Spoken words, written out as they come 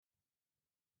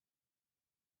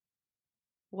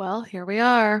Well, here we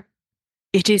are.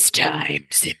 It is time,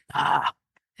 Simba.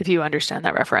 If you understand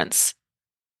that reference,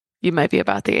 you might be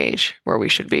about the age where we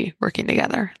should be working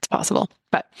together. It's possible.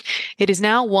 But it is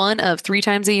now one of 3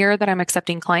 times a year that I'm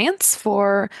accepting clients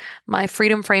for my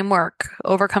freedom framework,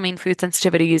 overcoming food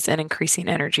sensitivities and increasing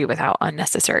energy without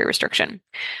unnecessary restriction.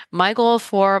 My goal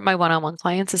for my one-on-one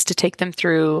clients is to take them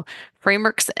through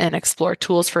frameworks and explore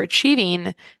tools for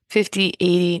achieving 50,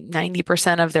 80,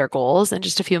 90% of their goals in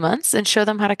just a few months and show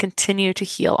them how to continue to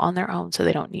heal on their own so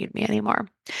they don't need me anymore.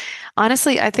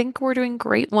 Honestly, I think we're doing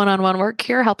great one-on-one work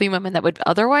here, helping women that would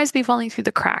otherwise be falling through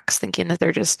the cracks, thinking that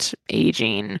they're just aging,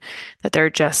 that they're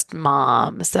just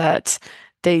moms, that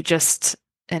they just,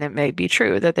 and it may be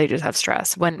true that they just have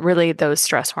stress, when really those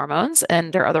stress hormones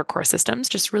and their other core systems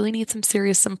just really need some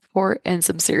serious support and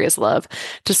some serious love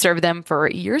to serve them for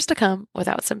years to come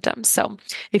without symptoms. So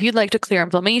if you'd like to clear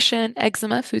inflammation,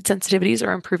 eczema, food sensitivities,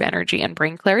 or improve energy and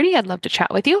brain clarity, I'd love to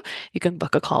chat with you. You can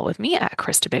book a call with me at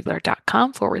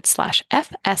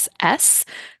kristabigler.com/FSS,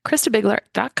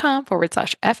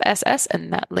 kristabigler.com/FSS,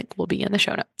 and that link will be in the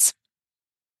show notes.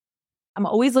 I'm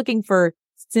always looking for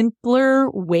simpler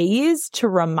ways to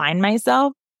remind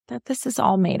myself that this is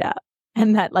all made up.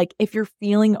 And that if you're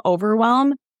feeling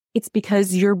overwhelmed, it's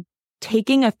because you're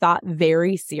taking a thought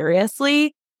very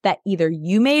seriously that either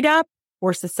you made up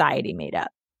or society made up.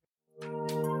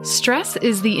 Stress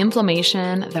is the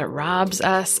inflammation that robs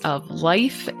us of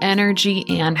life, energy,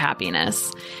 and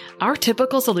happiness. Our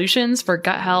typical solutions for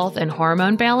gut health and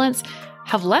hormone balance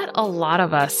have let a lot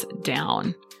of us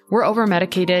down. We're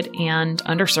over-medicated and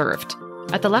underserved.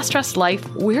 At The Less Stressed Life,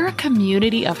 we're a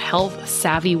community of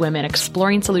health-savvy women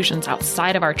exploring solutions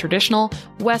outside of our traditional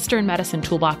Western medicine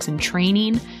toolbox and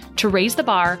training to raise the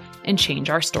bar and change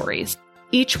our stories.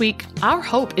 Each week, our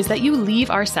hope is that you leave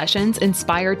our sessions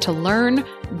inspired to learn,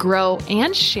 grow,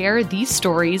 and share these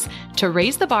stories to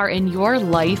raise the bar in your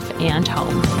life and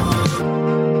home.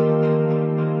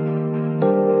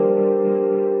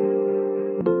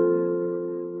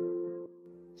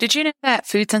 Did you know that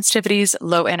food sensitivities,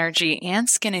 low energy, and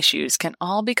skin issues can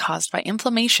all be caused by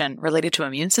inflammation related to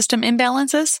immune system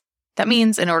imbalances? That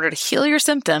means in order to heal your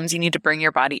symptoms, you need to bring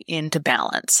your body into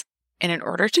balance. And in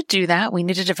order to do that, we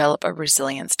need to develop a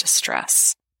resilience to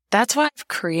stress. That's why I've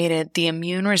created the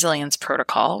Immune Resilience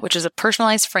Protocol, which is a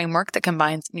personalized framework that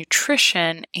combines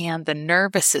nutrition and the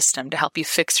nervous system to help you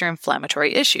fix your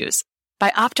inflammatory issues.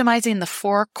 By optimizing the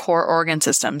 4 core organ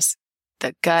systems,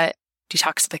 the gut,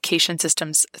 detoxification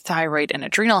systems, thyroid, and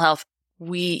adrenal health,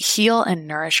 we heal and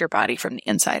nourish your body from the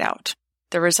inside out.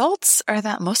 The results are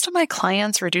that most of my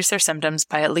clients reduce their symptoms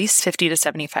by at least 50 to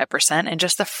 75% in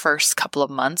just the first couple of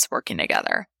months working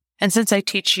together. And since I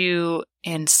teach you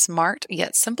in smart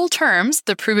yet simple terms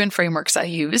the proven frameworks I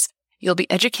use, you'll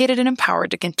be educated and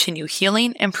empowered to continue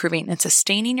healing, improving, and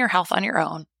sustaining your health on your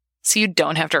own so you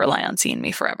don't have to rely on seeing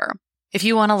me forever. If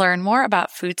you want to learn more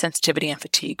about food sensitivity and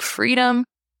fatigue freedom,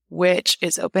 which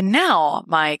is open now.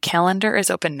 My calendar is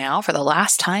open now for the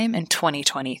last time in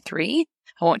 2023.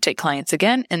 I won't take clients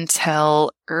again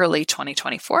until early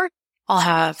 2024. I'll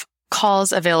have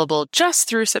calls available just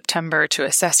through September to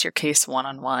assess your case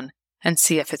one-on-one and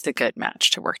see if it's a good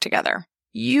match to work together.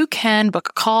 You can book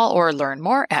a call or learn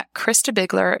more at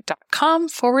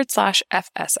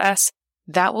kristabigler.com/FSS.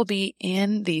 That will be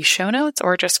in the show notes,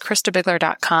 or just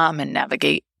kristabigler.com and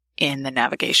navigate in the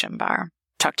navigation bar.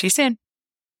 Talk to you soon.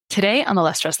 Today on The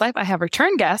Less Stressed Life, I have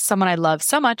return guest, someone I love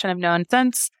so much and I've known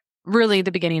since really the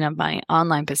beginning of my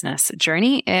online business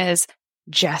journey, is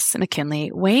Jess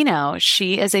McKinley Uyeno.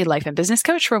 She is a life and business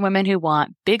coach for women who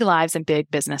want big lives and big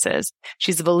businesses.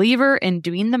 She's a believer in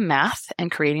doing the math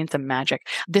and creating some magic.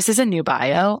 This is a new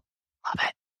bio. Love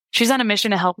it. She's on a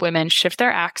mission to help women shift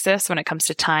their axis when it comes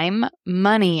to time,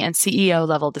 money, and CEO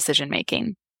level decision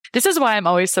making. This is why I'm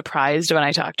always surprised when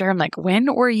I talk to her. I'm like,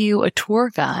 when were you a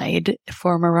tour guide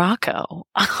for Morocco?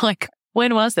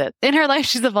 When was it? In her life,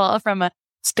 she's evolved from a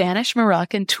Spanish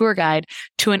Moroccan tour guide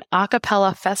to an a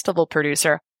cappella festival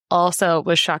producer. Also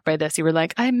was shocked by this. You were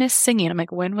like, I miss singing. I'm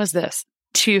like, when was this?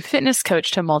 To fitness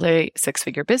coach to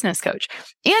multi-6-figure business coach.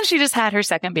 And she just had her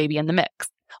second baby in the mix.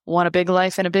 Want a big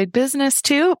life and a big business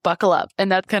too? Buckle up.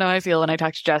 And that's kind of how I feel when I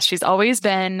talk to Jess. She's always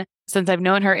been, since I've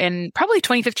known her in probably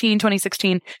 2015,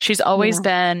 2016, she's always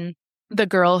been the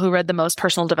girl who read the most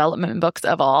personal development books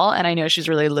of all. And I know she's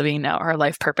really living out her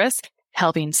life purpose,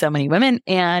 helping so many women.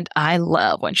 And I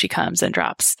love when she comes and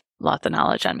drops lots of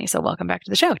knowledge on me. So welcome back to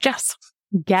the show, Jess.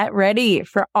 Get ready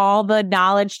for all the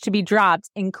knowledge to be dropped,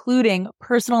 including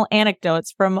personal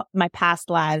anecdotes from my past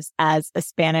lives as a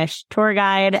Spanish tour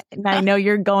guide. And I know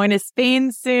you're going to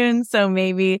Spain soon, so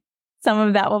maybe some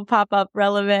of that will pop up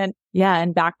relevant. Yeah.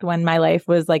 And back when my life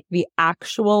was like the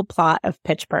actual plot of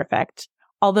Pitch Perfect,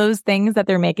 all those things that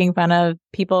they're making fun of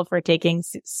people for taking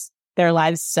their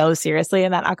lives so seriously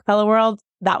in that acapella world,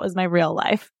 that was my real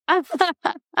life.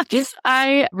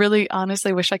 I really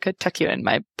honestly wish I could tuck you in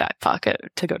my back pocket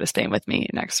to go to Spain with me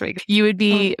next week. You would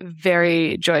be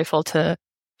very joyful to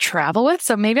travel with.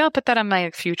 So maybe I'll put that on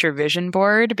my future vision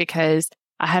board because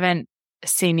I haven't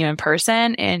seen you in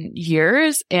person in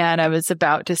years and I was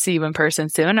about to see you in person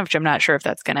soon, which I'm not sure if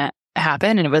that's going to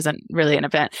happen. And it wasn't really an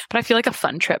event, but I feel like a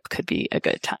fun trip could be a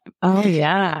good time. Oh,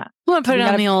 yeah. I'm going to put it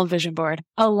on the old vision board.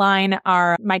 Align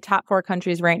are my top 4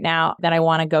 countries right now that I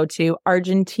want to go to.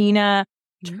 Argentina,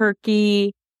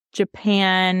 Turkey,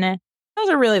 Japan. Those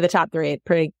are really the top 3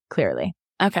 pretty clearly.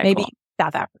 Okay. Maybe cool.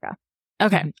 South Africa.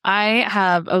 Okay. I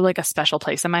have a special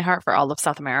place in my heart for all of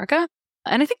South America.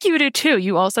 And I think you do too.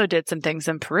 You also did some things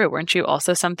in Peru. Weren't you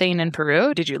also something in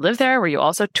Peru? Did you live there? Were you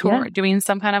also doing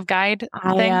some kind of guide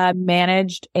thing? I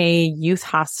managed a youth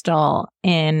hostel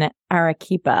in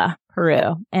Arequipa,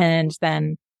 Peru. And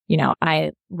then,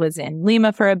 I was in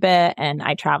Lima for a bit and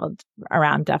I traveled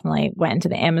around, definitely went into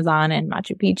the Amazon and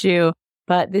Machu Picchu.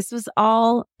 But this was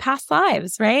all past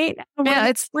lives, right?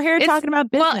 Yeah, we're here talking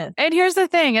about business. Well, and here's the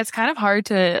thing. It's kind of hard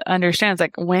to understand. It's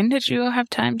like, when did you have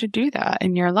time to do that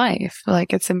in your life?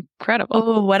 Like, it's incredible.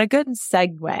 Oh, what a good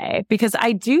segue. Because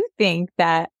I do think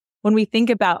that when we think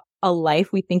about a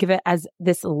life, we think of it as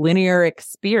this linear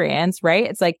experience, right?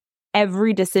 It's like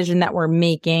every decision that we're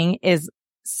making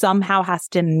somehow has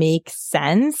to make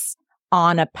sense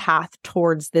on a path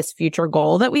towards this future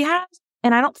goal that we have.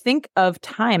 And I don't think of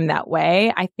time that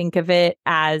way. I think of it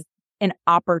as an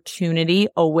opportunity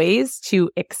always to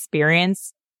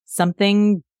experience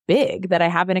something big that I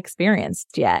haven't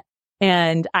experienced yet.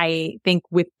 And I think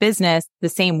with business, the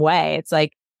same way, it's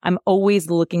like I'm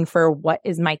always looking for what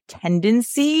is my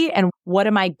tendency and what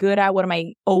am I good at? What am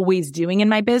I always doing in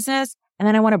my business? And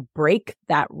then I want to break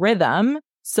that rhythm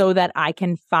so that I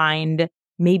can find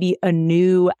maybe a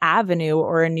new avenue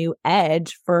or a new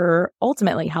edge for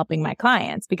ultimately helping my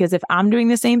clients. Because if I'm doing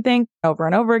the same thing over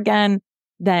and over again,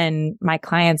 then my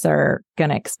clients are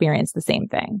going to experience the same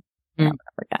thing over and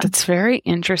over again. That's very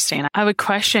interesting. I would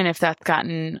question if that's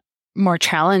gotten more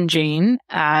challenging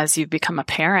as you've become a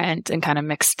parent and kind of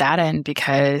mixed that in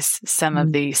because some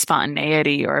of the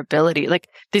spontaneity or ability, like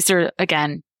these are,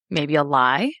 again, maybe a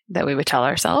lie that we would tell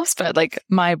ourselves, but like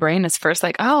my brain is first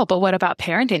like, oh, but what about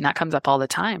parenting? That comes up all the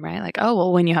time, right? Like, oh,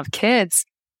 well, when you have kids,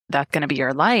 that's going to be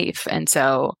your life. And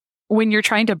so when you're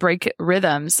trying to break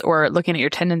rhythms or looking at your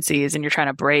tendencies and you're trying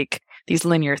to break these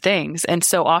linear things, and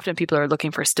so often people are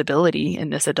looking for stability in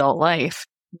this adult life,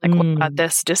 like what about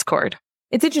this discord?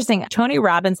 It's interesting. Tony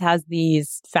Robbins has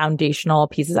these foundational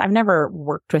pieces. I've never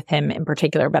worked with him in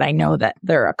particular, but I know that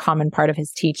they're a common part of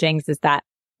his teachings is that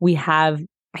we have,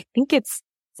 I think it's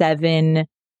 7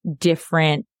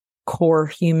 different core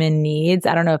human needs.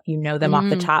 I don't know if you know them off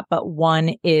the top, but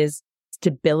one is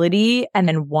stability and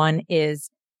then one is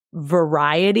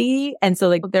variety. And so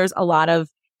like there's a lot of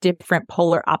different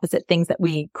polar opposite things that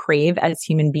we crave as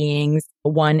human beings.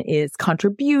 One is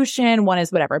contribution, one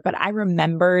is whatever. But I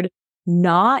remembered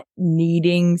not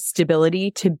needing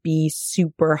stability to be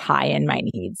super high in my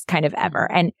needs kind of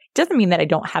ever. And it doesn't mean that I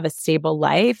don't have a stable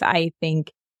life. I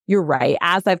think you're right.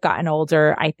 As I've gotten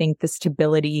older, I think the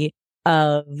stability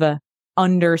of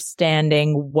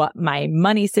understanding what my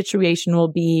money situation will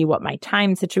be, what my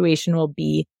time situation will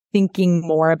be, thinking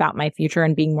more about my future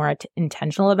and being more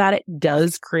intentional about it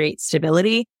does create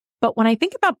stability. But when I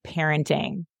think about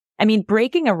parenting, I mean,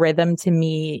 breaking a rhythm to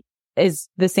me is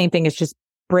the same thing as just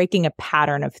breaking a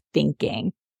pattern of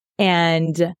thinking.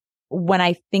 And when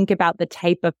I think about the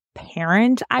type of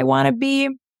parent I want to be,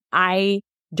 I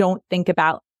don't think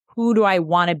about who do I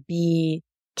want to be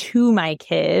to my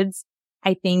kids.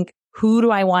 I think, who do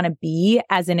I want to be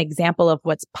as an example of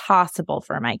what's possible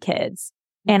for my kids?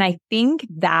 And I think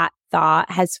that thought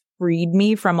has freed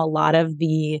me from a lot of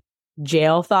the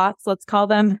jail thoughts, let's call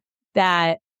them,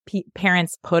 that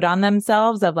parents put on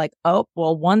themselves of like, oh,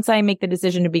 well, once I make the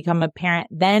decision to become a parent,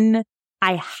 then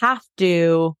I have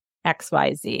to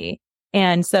XYZ.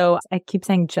 And so I keep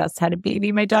saying just had a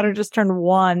baby. My daughter just turned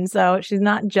 1, so she's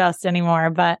not just anymore,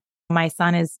 but my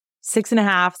son is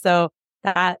 6.5. So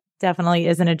that definitely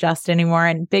isn't a just anymore,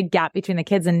 and big gap between the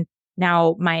kids. And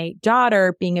now my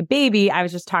daughter being a baby, I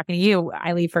was just talking to you.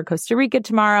 I leave for Costa Rica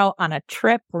tomorrow on a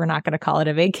trip. We're not going to call it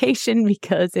a vacation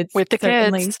because it's with the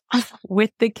kids,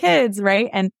 with the kids, right?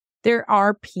 And there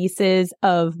are pieces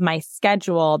of my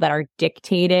schedule that are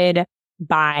dictated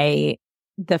by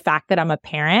the fact that I'm a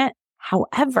parent.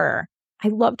 However, I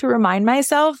love to remind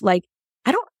myself, like,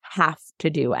 I don't have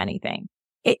to do anything.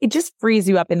 it just frees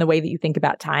you up in the way that you think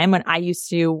about time.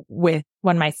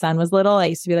 When my son was little, I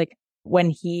used to be like, when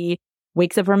he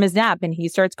wakes up from his nap and he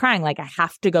starts crying, like I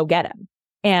have to go get him.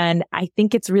 And I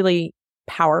think it's really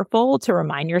powerful to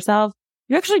remind yourself,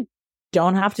 you actually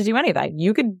don't have to do any of that.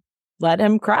 You could let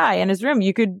him cry in his room.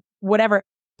 You could, whatever.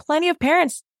 Plenty of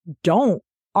parents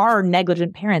are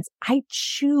negligent parents. I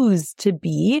choose to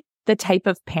be the type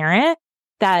of parent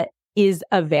that is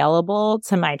available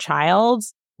to my child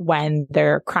when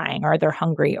they're crying or they're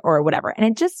hungry or whatever. And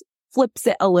it just flips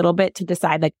it a little bit to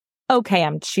decide like, okay,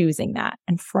 I'm choosing that.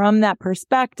 And from that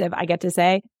perspective, I get to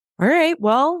say, all right,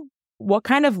 well, what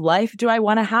kind of life do I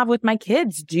want to have with my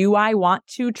kids? Do I want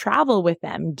to travel with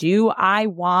them? Do I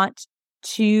want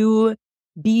to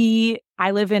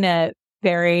I live in a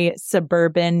very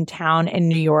suburban town in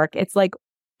New York. It's like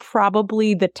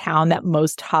probably the town that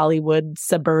most Hollywood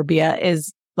suburbia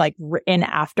is like written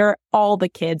after. All the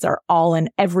kids are all in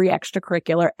every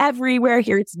extracurricular everywhere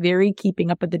here. It's very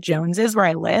keeping up with the Joneses where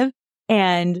I live.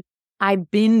 And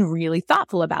I've been really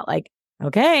thoughtful about like,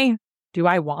 okay, do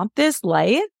I want this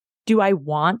life? Do I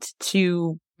want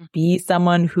to be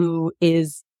someone who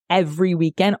is every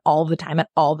weekend, all the time at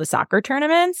all the soccer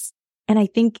tournaments? And I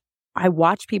think I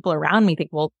watch people around me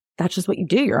think, well, that's just what you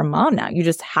do. You're a mom now. You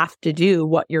just have to do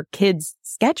what your kid's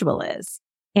schedule is.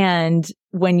 And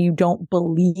when you don't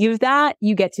believe that,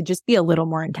 you get to just be a little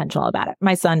more intentional about it.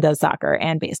 My son does soccer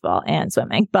and baseball and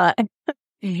swimming, but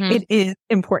it is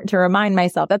important to remind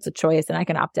myself that's a choice and I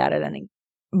can opt out at any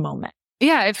moment.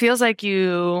 Yeah, it feels like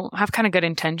you have kind of good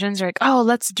intentions. You're like, oh,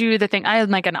 let's do the thing. I am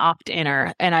like an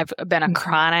opt-inner and I've been a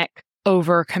chronic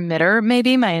over-committer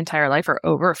maybe my entire life or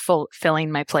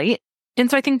over-filling my plate.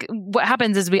 And so I think what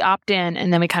happens is we opt in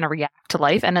and then we kind of react to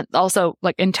life. And it also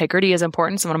like integrity is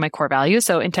important. It's one of my core values.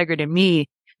 So integrity to me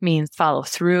means follow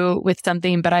through with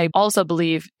something, but I also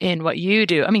believe in what you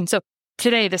do. I mean, so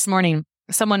this morning,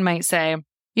 someone might say,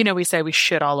 we say we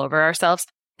shit all over ourselves.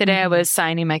 Today I was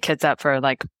signing my kids up for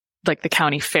like the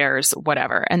county fairs,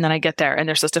 whatever. And then I get there and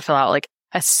they're supposed to fill out like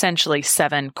essentially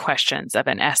 7 questions of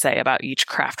an essay about each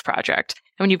craft project.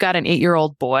 And when you've got an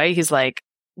 8-year-old boy, he's like,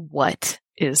 what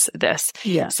is this?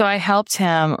 Yeah. So I helped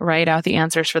him write out the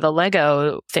answers for the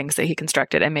Lego things that he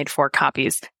constructed and made 4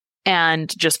 copies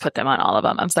and just put them on all of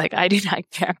them. I was like, I do not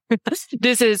care.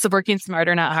 This is working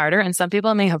smarter, not harder. And some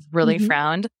people may have really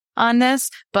frowned on this,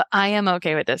 but I am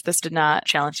okay with this. This did not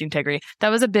challenge the integrity. That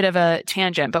was a bit of a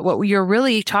tangent, but what you're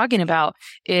really talking about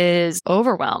is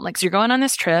overwhelm. Like, so you're going on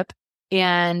this trip,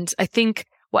 and I think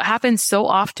what happens so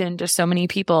often to so many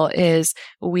people is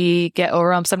we get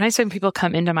overwhelmed. Sometimes when people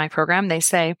come into my program, they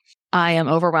say, I am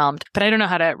overwhelmed, but I don't know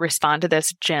how to respond to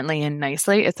this gently and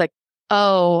nicely. It's like,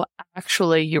 oh,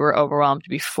 actually, you were overwhelmed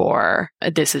before.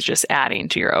 This is just adding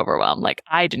to your overwhelm. Like,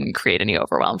 I didn't create any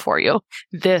overwhelm for you.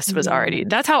 This was already,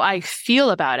 that's how I feel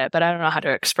about it, but I don't know how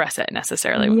to express it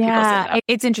necessarily when people say that.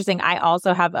 It's interesting. I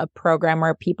also have a program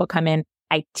where people come in,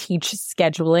 I teach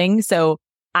scheduling. So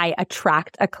I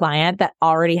attract a client that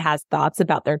already has thoughts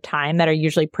about their time that are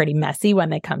usually pretty messy when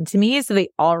they come to me. So they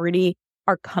already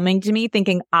are coming to me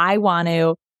thinking, I want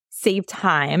to save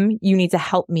time. You need to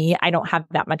help me. I don't have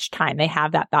that much time. They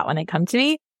have that thought when they come to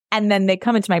me. And then they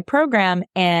come into my program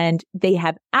and they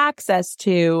have access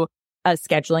to a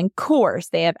scheduling course.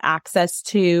 They have access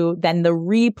to then the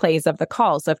replays of the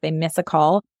call. So if they miss a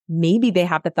call, maybe they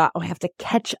have the thought, oh, I have to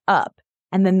catch up.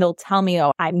 And then they'll tell me,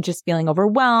 oh, I'm just feeling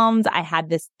overwhelmed. I had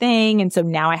this thing. And so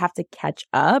now I have to catch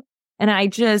up. And I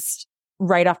just,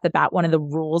 right off the bat, one of the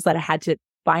rules that I had to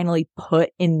finally put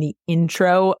in the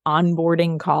intro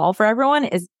onboarding call for everyone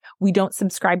is we don't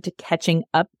subscribe to catching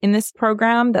up in this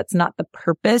program. That's not the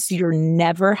purpose. You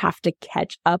never have to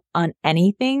catch up on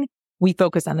anything. We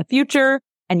focus on the future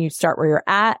and you start where you're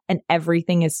at, and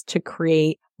everything is to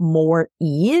create more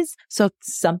ease. So if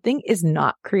something is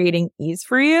not creating ease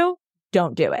for you,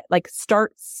 don't do it. Like,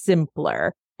 start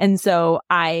simpler. And so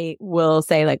I will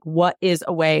say, like, what is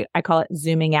a way, I call it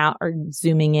zooming out or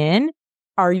zooming in.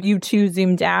 Are you too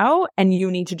zoomed out and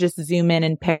you need to just zoom in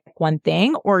and pick one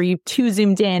thing? Or are you too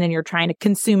zoomed in and you're trying to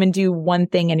consume and do one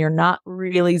thing and you're not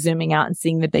really zooming out and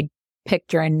seeing the big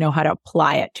picture and know how to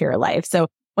apply it to your life? So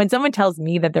when someone tells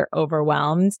me that they're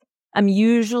overwhelmed, I'm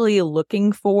usually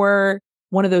looking for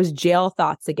one of those jail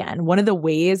thoughts again. One of the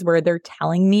ways where they're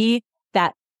telling me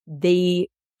that they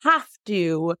have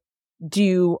to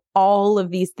do all of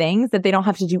these things, that they don't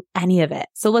have to do any of it.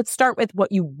 So let's start with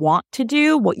what you want to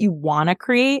do, what you want to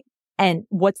create, and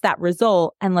what's that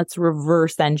result, and let's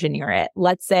reverse engineer it.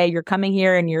 Let's say you're coming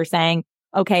here and you're saying,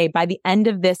 okay, by the end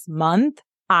of this month,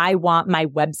 I want my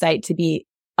website to be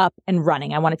up and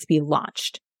running. I want it to be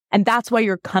launched. And that's why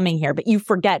you're coming here. But you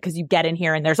forget because you get in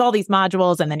here and there's all these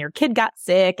modules and then your kid got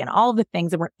sick and all the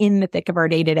things that we're in the thick of our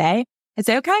day to day and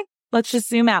say, okay, let's just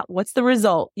zoom out. What's the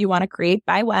result you want to create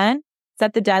by when?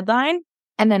 Set the deadline.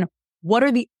 And then what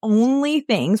are the only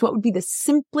things? What would be the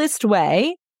simplest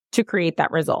way to create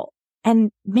that result?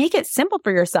 And make it simple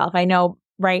for yourself. I know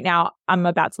right now I'm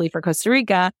about to leave for Costa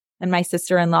Rica and my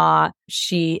sister-in-law,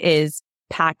 she is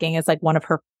packing as like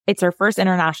it's her first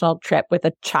international trip with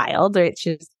a child. Right?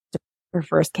 Her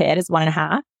first kid is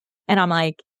 1.5. And I'm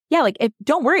like, yeah, like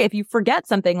don't worry. If you forget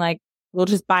something, like we'll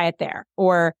just buy it there.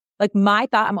 Or like my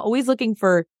thought, I'm always looking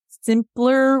for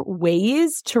simpler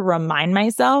ways to remind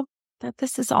myself that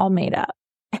this is all made up.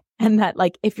 And that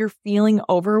like, if you're feeling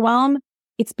overwhelmed,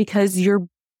 it's because you're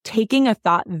taking a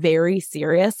thought very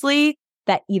seriously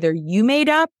that either you made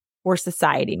up or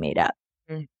society made up.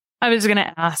 I was going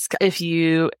to ask if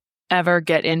you ever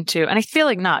get into, and I feel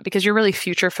like not, because you're really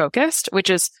future focused, which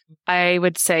is, I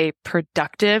would say,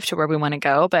 productive to where we want to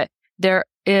go. But there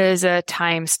is a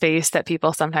time space that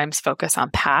people sometimes focus on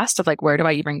past of like, where do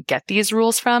I even get these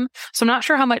rules from? So I'm not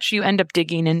sure how much you end up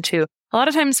digging into. A lot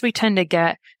of times we tend to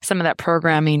get some of that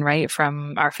programming, right,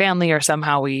 from our family or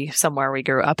somewhere we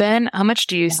grew up in. How much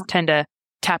do you tend to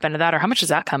tap into that, or how much does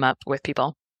that come up with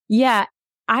people? Yeah,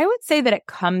 I would say that it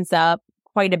comes up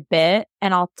quite a bit,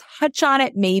 and I'll touch on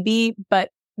it maybe, but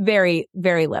very,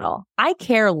 very little. I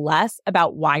care less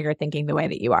about why you're thinking the way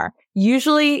that you are.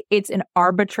 Usually it's an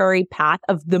arbitrary path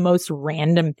of the most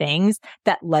random things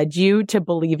that led you to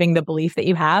believing the belief that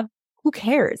you have. Who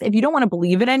cares? If you don't want to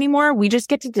believe it anymore, we just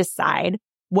get to decide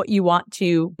what you want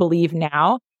to believe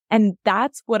now. And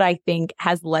that's what I think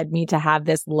has led me to have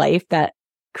this life that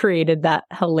created that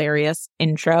hilarious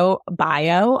intro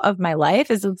bio of my life.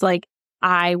 Is it's like,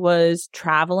 I was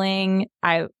traveling,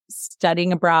 I was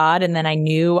studying abroad, and then I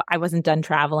knew I wasn't done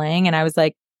traveling. And I was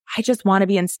like, I just want to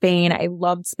be in Spain. I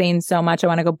loved Spain so much. I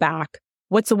want to go back.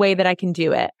 What's a way that I can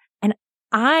do it? And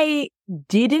I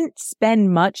didn't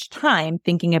spend much time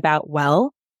thinking about,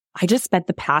 well, I just spent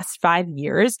the past 5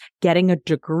 years getting a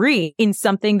degree in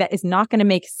something that is not going to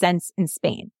make sense in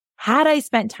Spain. Had I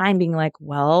spent time being like,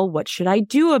 well, what should I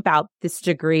do about this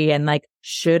degree? And like,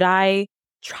 should I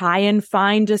try and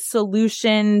find a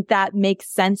solution that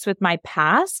makes sense with my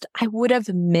past? I would have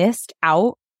missed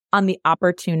out on the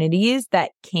opportunities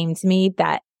that came to me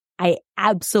that I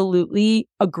absolutely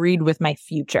agreed with my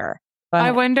future.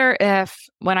 I wonder if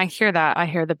when I hear that, I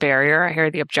hear the barrier, I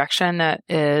hear the objection that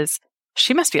is,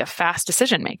 she must be a fast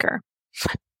decision maker.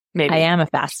 Maybe. I am a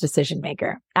fast decision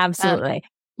maker. Absolutely.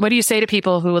 What do you say to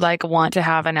people who like want to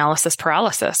have analysis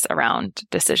paralysis around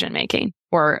decision making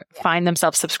or find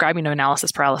themselves subscribing to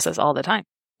analysis paralysis all the time?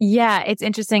 Yeah, it's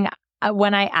interesting.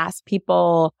 When I ask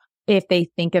people if they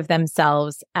think of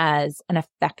themselves as an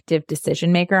effective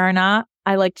decision maker or not,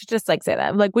 I like to just like say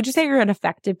that. Like, would you say you're an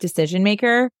effective decision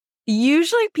maker?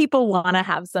 Usually people want to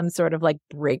have some sort of like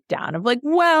breakdown of like,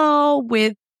 well,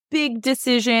 with big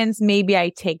decisions, maybe I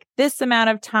take this amount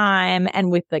of time.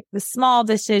 And with like the small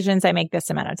decisions, I make this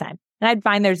amount of time. And I'd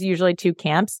find there's usually two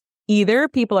camps. Either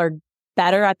people are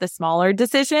better at the smaller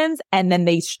decisions and then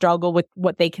they struggle with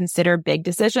what they consider big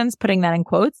decisions, putting that in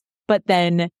quotes. But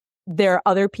then there are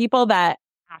other people that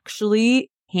actually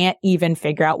can't even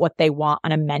figure out what they want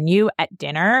on a menu at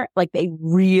dinner. Like they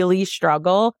really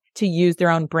struggle to use their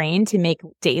own brain to make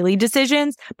daily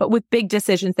decisions. But with big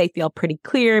decisions, they feel pretty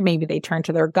clear. Maybe they turn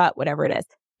to their gut, whatever it is.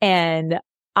 And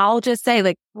I'll just say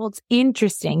like, well, it's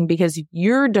interesting because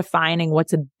you're defining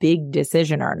what's a big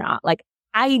decision or not. Like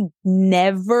I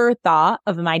never thought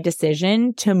of my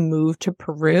decision to move to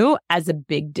Peru as a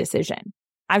big decision.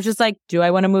 I was just like, do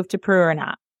I want to move to Peru or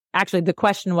not? Actually, the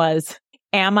question was,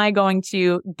 am I going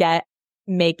to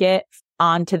make it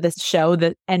onto the show,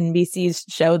 the NBC's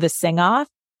show, The Sing Off?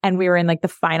 And we were in like the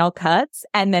final cuts.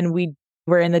 And then we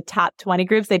were in the top 20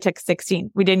 groups. They took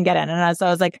 16. We didn't get in. And so I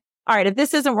was like, all right, if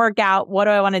this doesn't work out, what do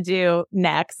I want to do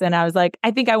next? And I was like, I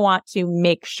think I want to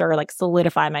make sure, like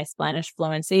solidify my Spanish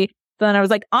fluency. So then I was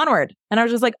like, onward. And I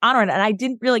was just like, onward. And I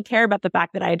didn't really care about the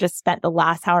fact that I had just spent the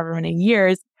last however many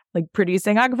years like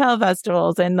producing acapella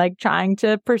festivals and like trying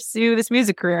to pursue this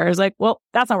music career. I was like, well,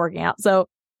 that's not working out. So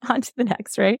on to the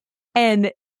next, right?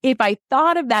 And if I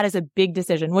thought of that as a big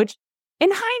decision, which in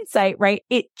hindsight, right,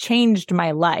 it changed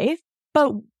my life,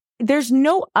 but there's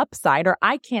no upside, or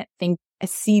I can't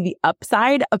see the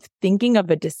upside of thinking of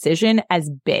a decision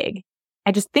as big.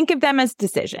 I just think of them as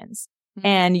decisions. Mm-hmm.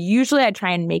 And usually I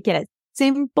try and make it as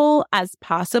simple as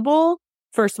possible.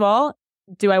 First of all,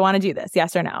 do I want to do this?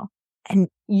 Yes or no? And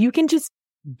you can just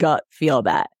gut feel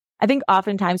that. I think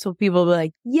oftentimes when people will be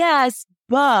like, yes,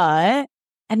 but,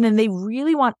 And then they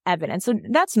really want evidence. So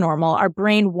that's normal. Our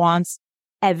brain wants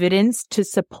evidence to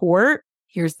support.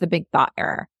 Here's the big thought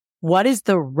error. What is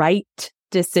the right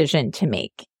decision to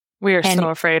make? We are so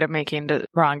afraid of making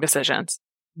wrong decisions.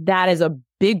 That is a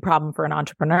big problem for an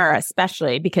entrepreneur,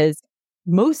 especially because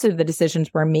most of the decisions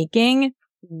we're making,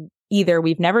 either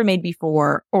we've never made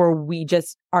before, or we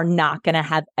just are not going to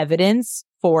have evidence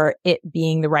for it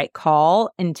being the right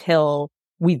call until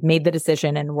we've made the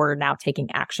decision and we're now taking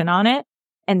action on it.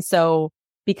 And so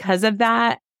because of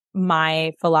that,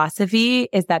 my philosophy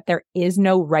is that there is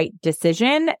no right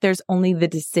decision. There's only the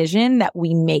decision that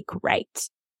we make right.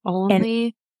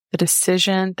 Only the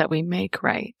decision that we make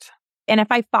right. And if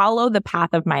I follow the path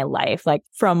of my life, like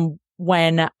from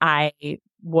when I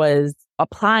was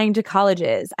applying to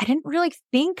colleges, I didn't really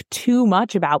think too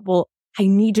much about, well, I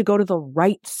need to go to the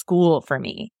right school for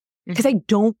me because I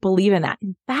don't believe in that.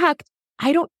 In fact,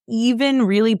 I don't even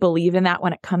really believe in that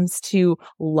when it comes to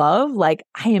love. Like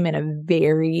I am in a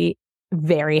very,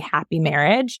 very happy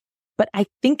marriage, but I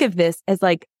think of this as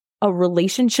like a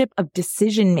relationship of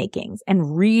decision makings and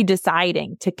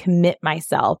redeciding to commit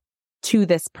myself to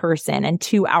this person and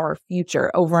to our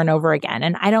future over and over again.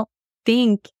 And I don't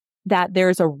think that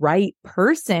there's a right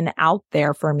person out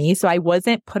there for me. So I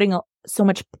wasn't putting so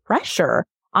much pressure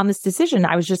on this decision.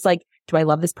 I was just like, do I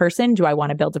love this person? Do I want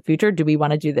to build a future? Do we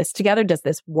want to do this together? Does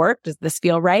this work? Does this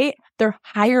feel right? They're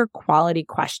higher quality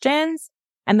questions.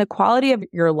 And the quality of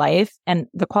your life and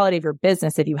the quality of your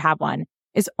business, if you have one,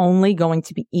 is only going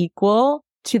to be equal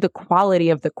to the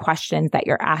quality of the questions that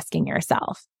you're asking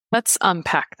yourself. Let's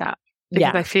unpack that.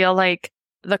 Because I feel like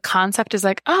the concept is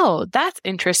like, oh, that's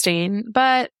interesting,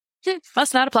 but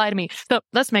must not apply to me. So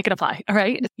let's make it apply. All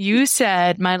right. You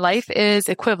said my life is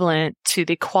equivalent to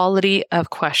the quality of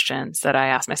questions that I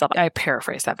ask myself. I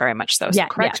paraphrase that very much so. So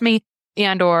correct me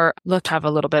and or let's have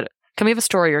a little bit. Can we have a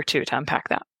story or two to unpack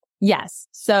that? Yes.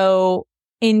 So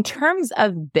in terms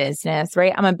of business,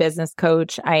 right? I'm a business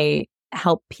coach. I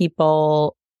help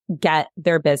people get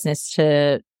their business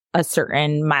to a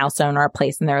certain milestone or a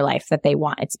place in their life that they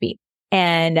want it to be.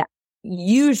 And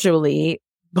usually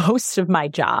most of my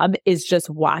job is just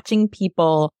watching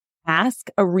people ask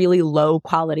a really low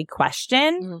quality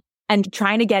question and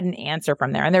trying to get an answer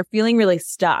from there. And they're feeling really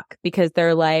stuck because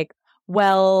they're like,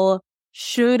 well,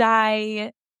 should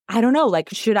I don't know, like,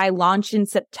 should I launch in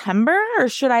September or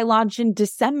should I launch in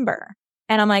December?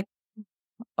 And I'm like,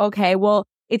 okay, well,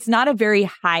 it's not a very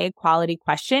high quality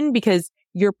question because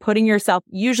you're putting yourself,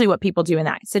 usually what people do in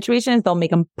that situation is they'll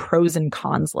make them pros and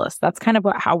cons list. That's kind of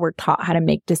how we're taught how to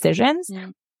make decisions. Yeah.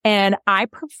 And I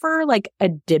prefer like a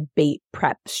debate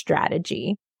prep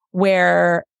strategy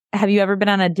where, have you ever been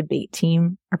on a debate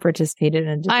team or participated in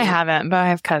a debate? I haven't, but I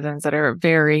have cousins that are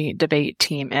very debate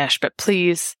team-ish, but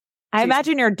please. I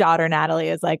imagine your daughter, Natalie,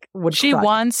 is like, she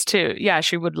wants to. Yeah,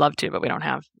 she would love to, but we don't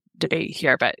have debate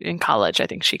here. But in college, I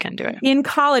think she can do it. In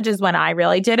college is when I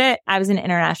really did it. I was an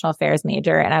international affairs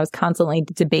major and I was constantly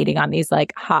debating on these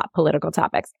like hot political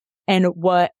topics. And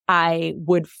what I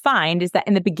would find is that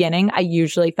in the beginning, I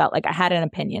usually felt like I had an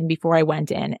opinion before I went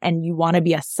in, and you want to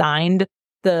be assigned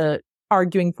the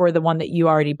arguing for the one that you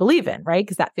already believe in, right?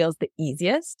 Because that feels the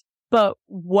easiest. But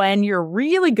when you're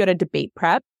really good at debate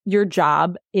prep, your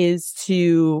job is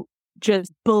to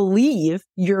just believe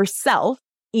yourself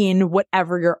in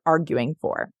whatever you're arguing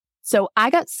for. So I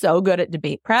got so good at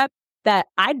debate prep that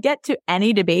I'd get to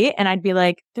any debate and I'd be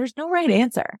like, there's no right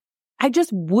answer.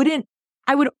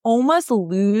 I would almost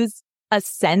lose a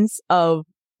sense of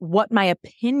what my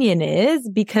opinion is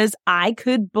because I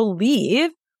could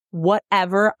believe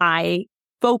whatever I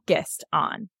focused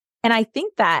on. And I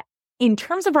think that in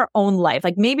terms of our own life,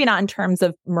 like maybe not in terms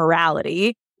of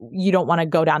morality, you don't want to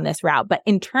go down this route, but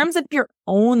in terms of your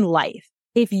own life,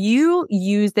 if you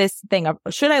use this thing of,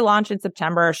 should I launch in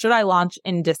September or should I launch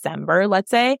in December, let's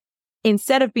say,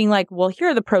 instead of being like, well, here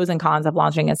are the pros and cons of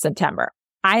launching in September,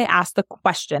 I ask the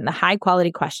question, the high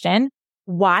quality question,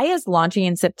 why is launching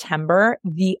in September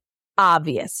the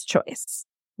obvious choice?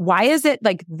 Why is it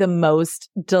like the most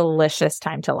delicious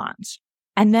time to launch?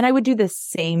 And then I would do the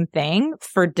same thing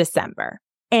for December.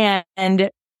 And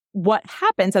what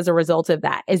happens as a result of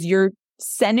that is you're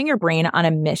sending your brain on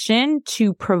a mission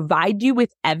to provide you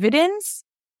with evidence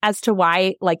as to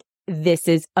why like this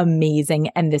is amazing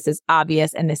and this is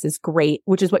obvious and this is great,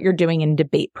 which is what you're doing in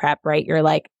debate prep, right? You're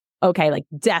like, okay, like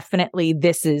definitely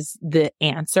this is the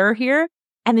answer here.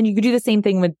 And then you could do the same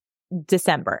thing with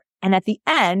December. And at the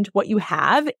end, what you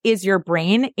have is your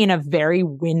brain in a very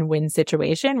win-win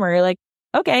situation where you're like,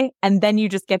 okay. And then you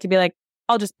just get to be like,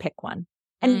 I'll just pick one.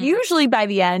 And usually by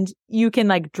the end, you can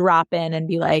like drop in and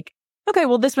be like, okay,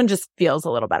 well, this one just feels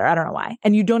a little better. I don't know why.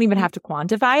 And you don't even have to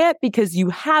quantify it because you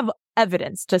have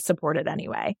evidence to support it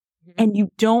anyway. And you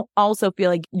don't also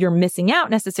feel like you're missing out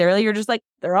necessarily. You're just like,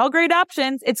 they're all great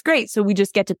options. It's great. So we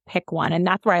just get to pick one. And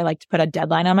that's where I like to put a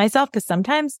deadline on myself, because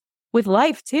sometimes with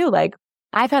life too, like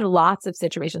I've had lots of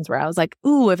situations where I was like,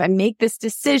 ooh, if I make this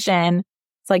decision,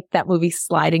 it's like that movie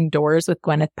Sliding Doors with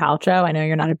Gwyneth Paltrow. I know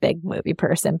you're not a big movie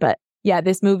person, but yeah,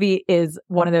 this movie is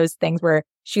one of those things where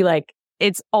she like,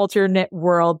 it's alternate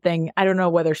world thing. I don't know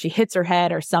whether she hits her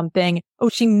head or something. Oh,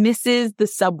 she misses the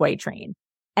subway train.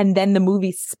 And then the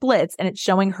movie splits and it's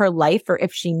showing her life, or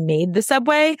if she made the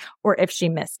subway or if she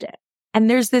missed it. And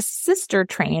there's this sister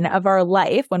train of our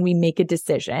life when we make a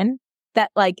decision that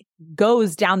like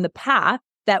goes down the path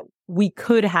that we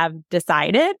could have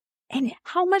decided. And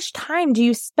how much time do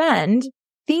you spend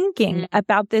thinking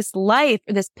about this life,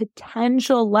 or this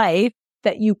potential life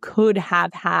that you could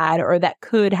have had or that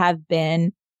could have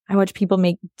been? I watch people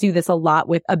do this a lot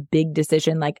with a big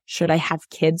decision, like, should I have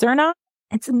kids or not?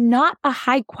 It's not a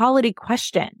high quality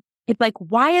question. It's like,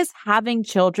 why is having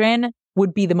children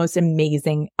would be the most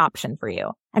amazing option for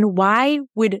you? And why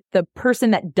would the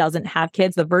person that doesn't have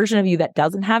kids, the version of you that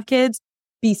doesn't have kids,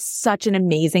 be such an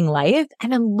amazing life?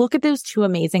 And then look at those two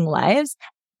amazing lives,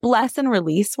 bless and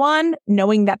release one,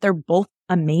 knowing that they're both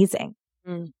amazing.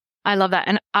 I love that.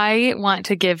 And I want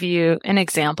to give you an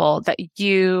example that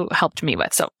you helped me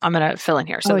with. So I'm going to fill in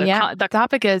here. So the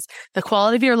topic is the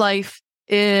quality of your life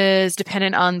is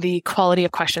dependent on the quality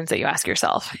of questions that you ask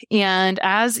yourself. And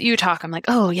as you talk, I'm like,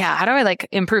 oh yeah, how do I like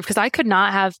improve? Because I could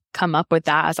not have come up with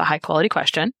that as a high quality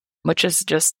question, which is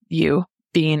just you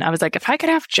being, I was like, if I could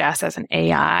have Jess as an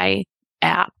AI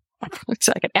app,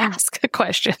 so I could ask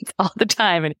questions all the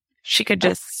time and she could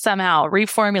just somehow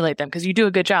reformulate them because you do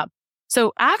a good job.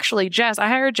 So actually, Jess, I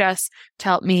hired Jess to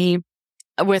help me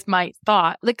with my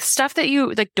thought, like stuff that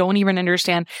you like don't even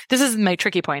understand. This is my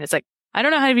tricky point. It's like, I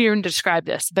don't know how to even describe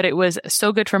this, but it was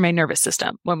so good for my nervous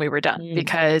system when we were done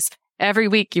because every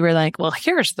week you were like, well,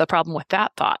 here's the problem with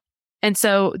that thought. And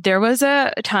so there was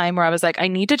a time where I was like, I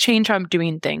need to change how I'm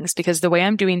doing things because the way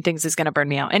I'm doing things is going to burn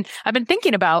me out. And I've been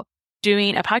thinking about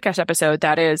doing a podcast episode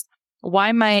that is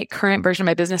why my current version of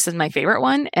my business is my favorite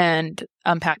one and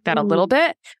unpack that a little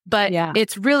bit. But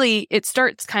it's really, it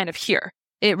starts kind of here.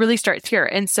 It really starts here.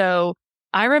 And so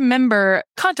I remember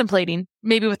contemplating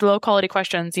maybe with low quality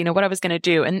questions, you know, what I was going to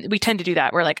do. And we tend to do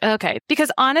that. We're like, okay,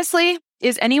 because honestly,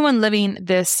 is anyone living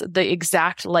the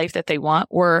exact life that they want?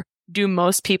 Or do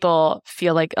most people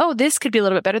feel like, oh, this could be a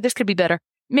little bit better. This could be better.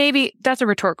 Maybe that's a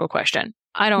rhetorical question.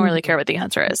 I don't really care what the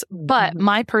answer is, but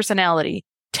my personality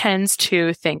tends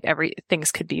to think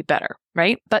things could be better.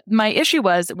 Right. But my issue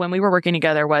was when we were working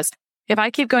together was if I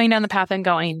keep going down the path and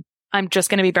going, I'm just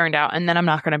going to be burned out and then I'm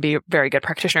not going to be a very good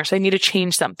practitioner. So I need to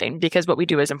change something because what we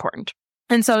do is important.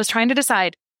 And so I was trying to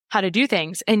decide how to do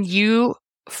things. And you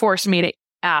forced me to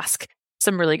ask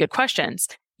some really good questions.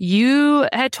 You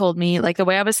had told me like the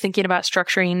way I was thinking about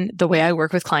structuring the way I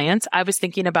work with clients, I was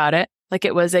thinking about it like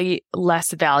it was a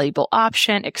less valuable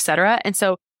option, et cetera. And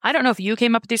so I don't know if you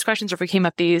came up with these questions or if we came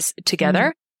up these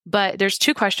together, but there's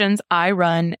two questions I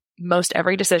run most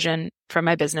every decision from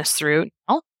my business through.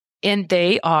 And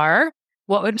they are,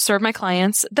 what would serve my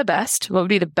clients the best? What would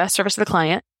be the best service to the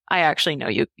client? I actually know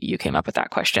you came up with that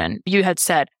question. You had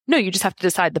said, no, you just have to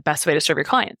decide the best way to serve your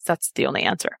clients. That's the only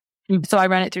answer. So I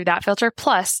run it through that filter,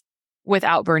 plus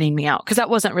without burning me out, because that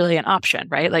wasn't really an option,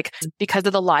 right? Like because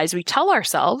of the lies we tell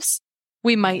ourselves,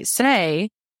 we might say,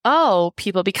 oh,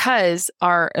 people, because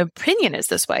our opinion is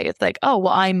this way. It's like, oh,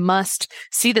 well, I must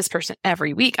see this person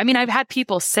every week. I mean, I've had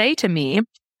people say to me,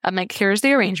 I'm like, here's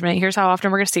the arrangement. Here's how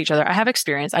often we're going to see each other. I have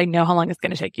experience. I know how long it's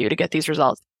going to take you to get these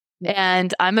results.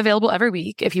 And I'm available every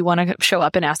week if you want to show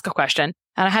up and ask a question.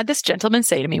 And I had this gentleman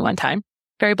say to me one time,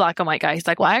 very black and white guy. He's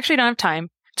like, well, I actually don't have time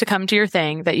to come to your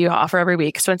thing that you offer every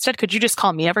week. So instead, could you just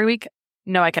call me every week?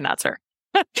 No, I cannot, sir.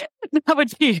 That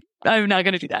would be, I'm not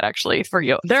going to do that actually for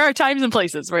you. There are times and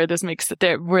places where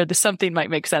something might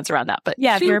make sense around that. But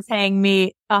yeah, if you're paying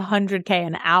me $100K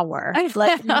an hour,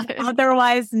 like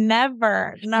otherwise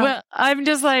never. No. Well, I'm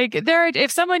just like,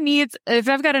 if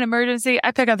I've got an emergency,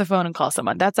 I pick up the phone and call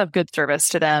someone. That's a good service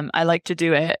to them. I like to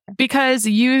do it because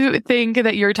you think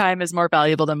that your time is more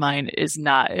valuable than mine is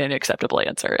not an acceptable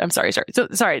answer. I'm sorry. So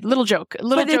sorry, little jokes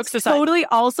aside. Totally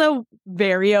also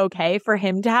very okay for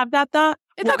him to have that thought.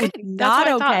 It's okay. Not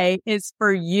okay is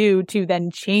for you to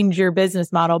then change your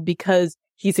business model because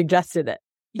he suggested it.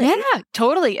 Yeah,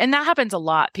 totally. And that happens a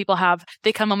lot.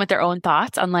 They come in with their own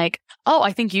thoughts. I'm like, oh,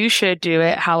 I think you should do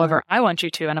it however I want you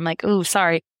to. And I'm like, oh,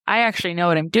 sorry. I actually know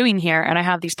what I'm doing here. And I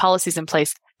have these policies in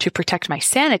place to protect my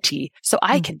sanity so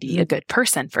I can be a good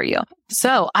person for you.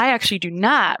 So I actually do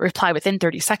not reply within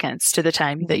 30 seconds to the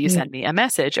time that you send me a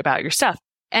message about your stuff.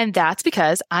 And that's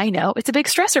because I know it's a big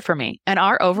stressor for me. And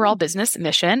our overall business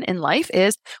mission in life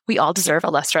is we all deserve a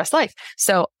less stressed life.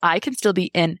 So I can still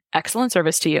be in excellent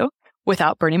service to you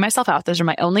without burning myself out. Those are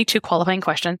my only two qualifying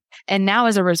questions. And now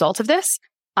as a result of this,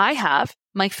 I have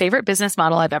my favorite business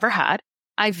model I've ever had.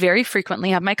 I very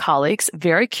frequently have my colleagues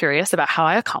very curious about how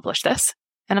I accomplished this.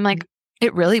 And I'm like,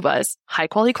 it really was high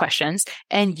quality questions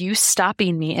and you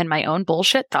stopping me in my own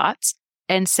bullshit thoughts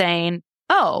and saying,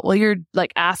 oh, well, you're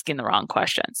like asking the wrong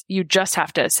questions. You just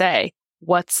have to say,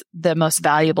 what's the most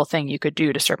valuable thing you could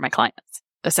do to serve my clients,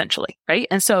 essentially, right?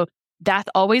 And so that's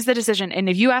always the decision. And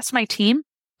if you ask my team,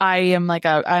 I'm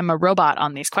a robot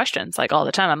on these questions, like all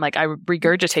the time. I'm like, I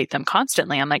regurgitate them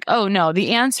constantly. I'm like, oh no,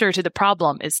 the answer to the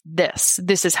problem is this.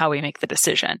 This is how we make the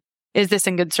decision. Is this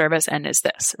in good service? And is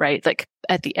this, right? Like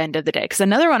at the end of the day, because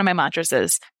another one of my mantras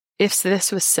is, if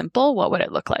this was simple, what would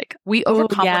it look like? We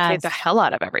overcomplicate the hell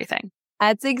out of everything.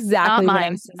 That's exactly not what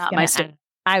mine, not my student.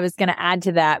 I was going to add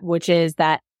to that, which is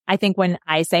that I think when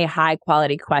I say high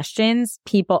quality questions,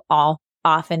 people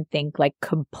often think like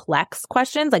complex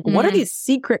questions. Like, what are these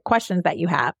secret questions that you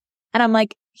have? And I'm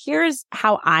like, here's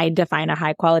how I define a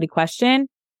high quality question.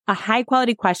 A high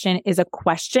quality question is a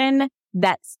question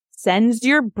that sends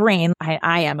your brain.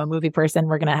 I am a movie person.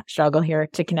 We're going to struggle here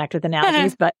to connect with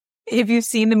analogies, but if you've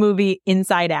seen the movie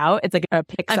Inside Out, it's like a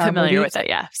Pixar I'm familiar movie. with it.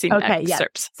 Yeah. Seen okay. Yeah.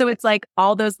 So it's like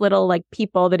all those little like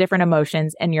people, the different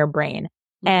emotions in your brain.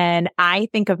 And I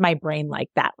think of my brain like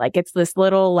that. Like it's this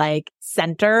little like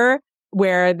center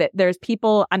where there's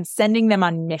people, I'm sending them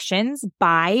on missions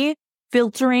by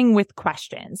filtering with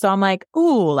questions. So I'm like,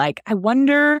 ooh, like I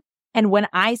wonder. And when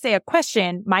I say a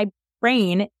question, my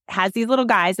brain has these little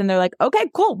guys and they're like, okay,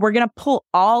 cool. We're going to pull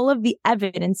all of the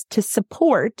evidence to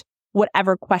support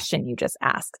whatever question you just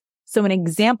asked. So an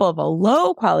example of a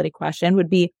low quality question would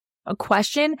be a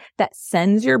question that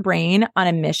sends your brain on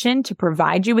a mission to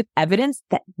provide you with evidence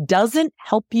that doesn't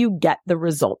help you get the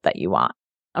result that you want.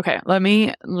 Okay, let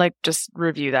me just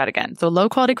review that again. So low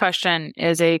quality question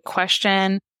is a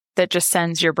question that just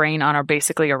sends your brain on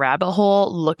basically a rabbit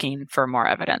hole looking for more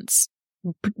evidence.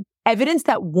 Evidence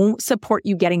that won't support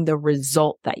you getting the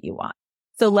result that you want.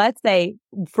 So let's say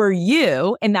for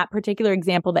you, in that particular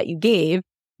example that you gave,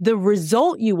 the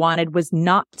result you wanted was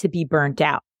not to be burnt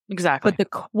out. Exactly. But the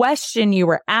question you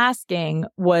were asking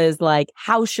was like,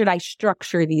 how should I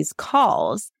structure these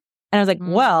calls? And I was like,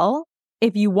 well,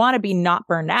 if you want to be not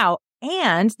burned out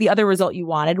and the other result you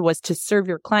wanted was to serve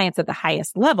your clients at the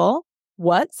highest level,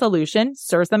 what solution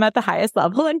serves them at the highest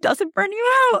level and doesn't burn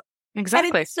you out? Exactly.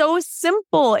 And it's so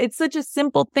simple. It's such a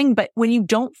simple thing. But when you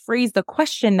don't phrase the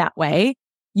question that way,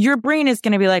 your brain is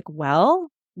going to be like, well,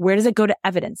 where does it go to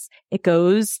evidence? It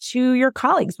goes to your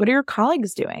colleagues. What are your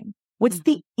colleagues doing? What's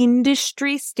the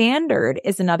industry standard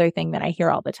is another thing that I hear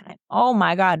all the time. Oh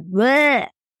my God. Bleh.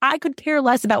 I could care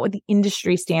less about what the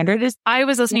industry standard is. I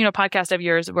was listening to a podcast of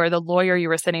yours where the lawyer you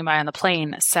were sitting by on the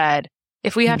plane said,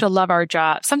 if we have to love our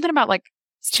job, something about like,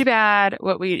 it's too bad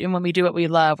when we do what we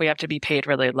love, we have to be paid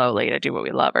really lowly to do what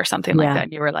we love or something like that.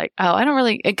 And you were like, oh, I don't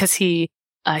really, because he,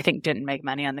 I think, didn't make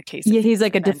money on the case. Yeah, he's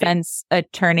like a defense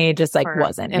attorney, just like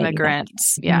wasn't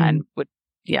immigrants. Yeah. And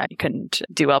he couldn't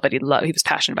do well, but he was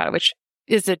passionate about it, which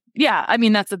is it. Yeah. I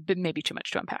mean, that's a bit, maybe too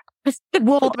much to unpack.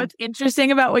 Well, what's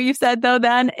interesting about what you said though,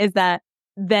 then is that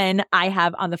then I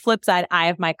have on the flip side, I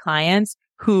have my clients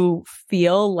who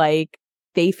feel like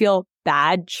they feel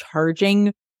bad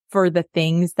charging for the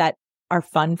things that are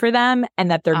fun for them and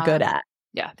that they're good at.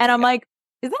 Yeah. And I'm like,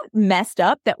 is that messed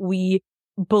up that we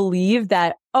believe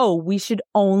that, oh, we should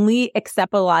only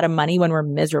accept a lot of money when we're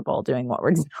miserable doing what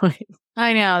we're doing?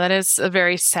 I know that is a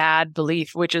very sad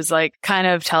belief, which is like kind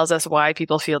of tells us why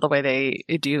people feel the way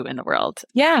they do in the world.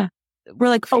 Yeah. We're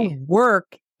like, oh,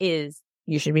 work is,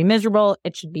 you should be miserable.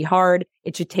 It should be hard.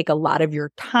 It should take a lot of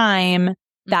your time.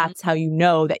 That's how you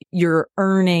know that you're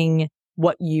earning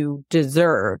what you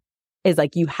deserve, is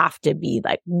like, you have to be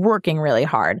like working really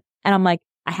hard. And I'm like,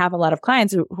 I have a lot of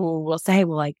clients who will say,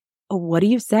 well, like, oh, what do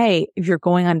you say if you're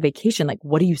going on vacation? Like,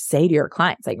 what do you say to your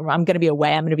clients? Like, I'm going to be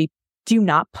away. Do you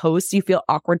not post? Do you feel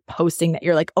awkward posting that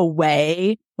you're like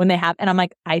away when they have? And I'm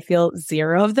like, I feel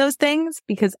zero of those things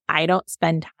because I don't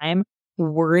spend time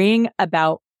worrying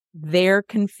about their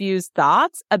confused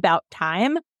thoughts about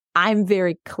time. I'm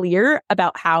very clear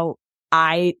about how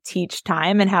I teach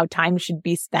time and how time should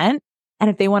be spent. And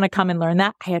if they want to come and learn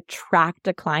that, I attract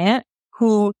a client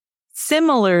who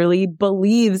similarly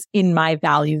believes in my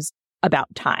values about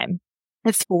time.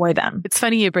 It's for them. It's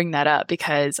funny you bring that up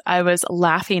because I was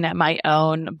laughing at my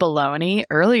own baloney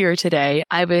earlier today.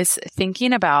 I was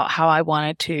thinking about how I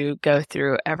wanted to go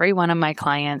through every one of my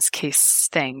clients' case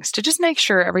things to just make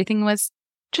sure everything was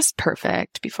just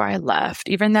perfect before I left,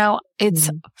 even though it's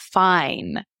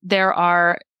fine. There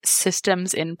are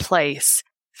systems in place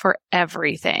for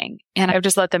everything. And I've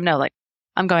just let them know, like,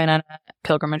 I'm going on a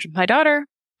pilgrimage with my daughter.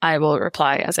 I will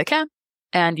reply as I can.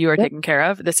 And you are taken care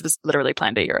of. This was literally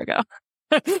planned a year ago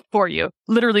for you,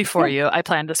 literally for you. I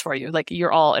planned this for you. Like,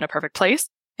 you're all in a perfect place.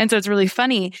 And so it's really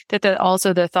funny that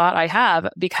also the thought I have,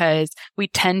 because we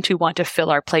tend to want to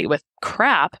fill our plate with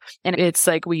crap. And it's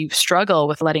like we struggle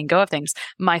with letting go of things.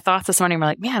 My thoughts this morning were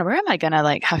like, man, where am I going to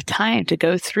like have time to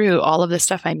go through all of the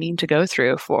stuff I need to go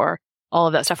through for all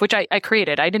of that stuff, which I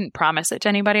created. I didn't promise it to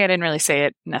anybody. I didn't really say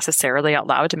it necessarily out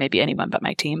loud to maybe anyone but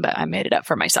my team, but I made it up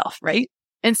for myself. Right.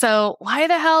 And so why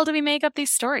the hell do we make up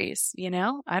these stories? You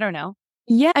know, I don't know.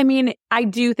 Yeah. I mean, I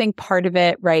do think part of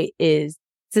it, right, is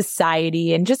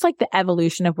society and just like the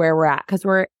evolution of where we're at. Cause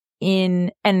we're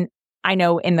in, and I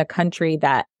know in the country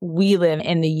that we live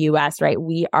in the US, right,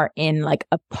 we are in like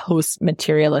a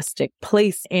post-materialistic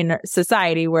place in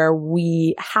society where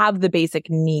we have the basic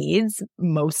needs,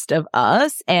 most of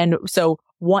us. And so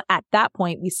at that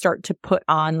point, we start to put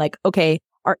on like, okay,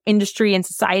 our industry and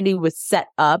society was set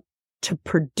up to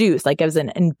produce, like as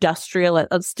an industrial,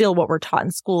 still what we're taught in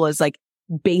school is like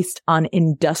based on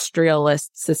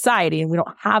industrialist society. And we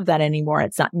don't have that anymore.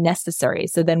 It's not necessary.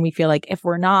 So then we feel like if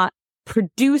we're not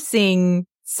producing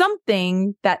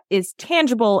something that is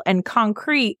tangible and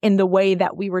concrete in the way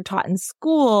that we were taught in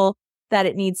school that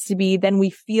it needs to be, then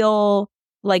we feel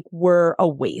like we're a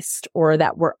waste or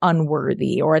that we're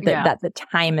unworthy or that the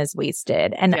time is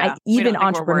wasted. And even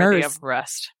entrepreneurs, worthy of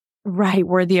rest. Right.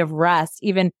 Worthy of rest.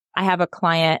 Even I have a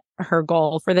client, her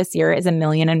goal for this year is $1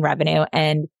 million in revenue,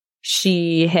 and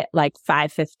she hit like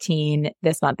 515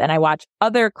 this month. And I watch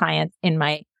other clients in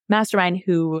my mastermind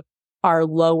who are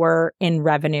lower in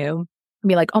revenue and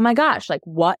be like, oh my gosh, like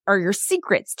what are your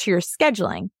secrets to your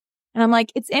scheduling? And I'm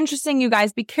like, it's interesting, you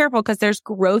guys, be careful because there's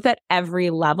growth at every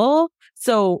level.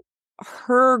 So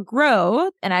her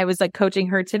growth, and I was like coaching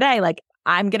her today, like,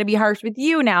 I'm going to be harsh with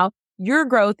you now. Your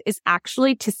growth is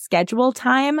actually to schedule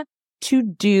time to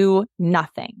do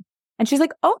nothing. And she's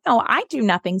like, oh no, I do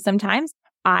nothing sometimes.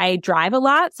 I drive a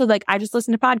lot. So like, I just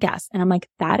listen to podcasts. And I'm like,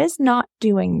 that is not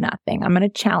doing nothing. I'm going to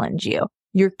challenge you.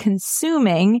 You're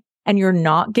consuming and you're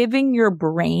not giving your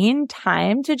brain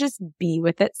time to just be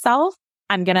with itself.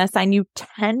 I'm going to assign you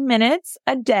 10 minutes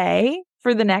a day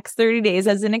for the next 30 days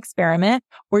as an experiment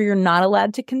where you're not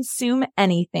allowed to consume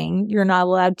anything. You're not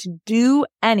allowed to do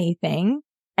anything.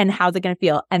 And how's it going to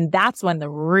feel? And that's when the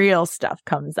real stuff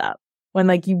comes up. When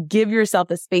like you give yourself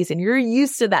the space and you're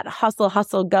used to that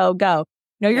hustle, go.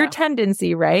 Know your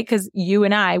tendency, right? Because you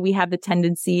and I, we have the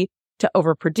tendency to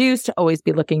overproduce, to always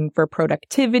be looking for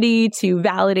productivity, to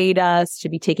validate us, to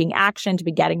be taking action, to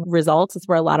be getting results. It's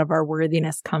where a lot of our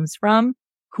worthiness comes from.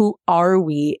 Who are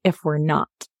we if we're not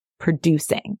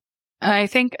producing? I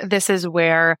think this is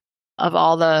where, of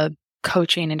all the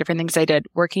coaching and different things I did,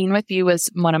 working with you was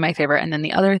one of my favorite. And then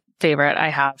the other favorite I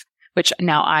have, which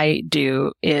now I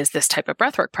do, is this type of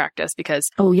breathwork practice because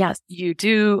you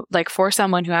do, like, for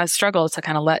someone who has struggles to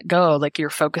kind of let go, like you're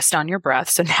focused on your breath.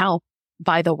 So now,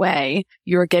 by the way,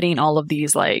 you're getting all of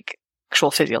these like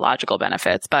actual physiological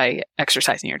benefits by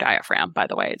exercising your diaphragm. By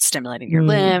the way, it's stimulating your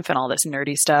lymph and all this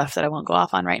nerdy stuff that I won't go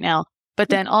off on right now. But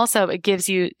then also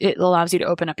it allows you to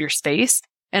open up your space.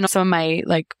 And some of my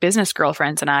like business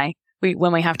girlfriends and I,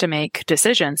 when we have to make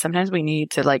decisions, sometimes we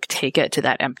need to like take it to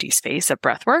that empty space of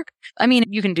breath work. I mean,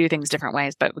 you can do things different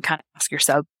ways, but we kind of ask your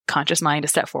subconscious mind to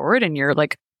step forward and your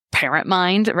like parent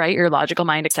mind, right? Your logical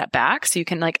mind to step back so you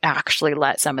can like actually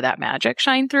let some of that magic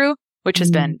shine through, which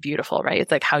has been beautiful, right?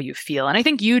 It's like how you feel. And I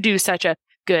think you do such a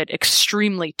good,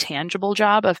 extremely tangible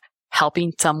job of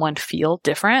helping someone feel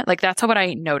different. Like that's what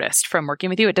I noticed from working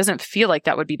with you. It doesn't feel like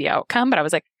that would be the outcome, but I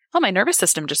was like, oh, my nervous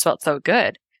system just felt so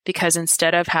good. Because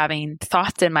instead of having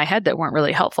thoughts in my head that weren't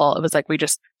really helpful, it was like we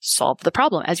just solved the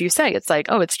problem. As you say, it's like,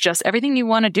 oh, it's just everything you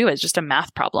want to do is just a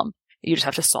math problem. You just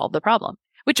have to solve the problem,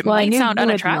 which might sound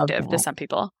unattractive to some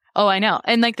people. Oh, I know.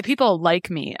 And like the people like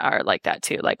me are like that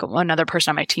too. Like another person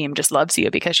on my team just loves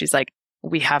you because she's like,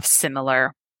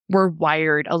 we're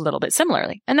wired a little bit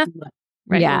similarly. And that's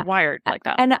right. Yeah. We're wired like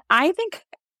that. And I think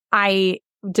I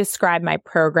describe my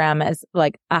program as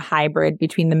like a hybrid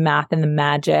between the math and the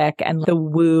magic and the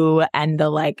woo and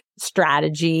the like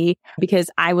strategy, because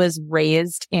I was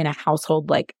raised in a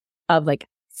household like of like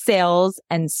sales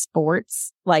and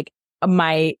sports. Like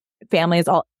my family is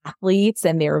all athletes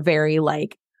and they're very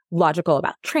like logical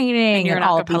about training And you're and an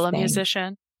all of these acapella things.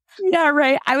 musician. Yeah,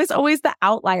 right. I was always the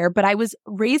outlier, but I was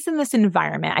raised in this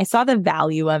environment. I saw the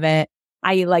value of it.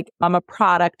 I'm a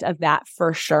product of that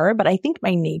for sure. But I think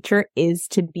my nature is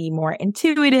to be more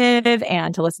intuitive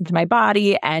and to listen to my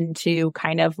body and to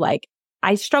kind of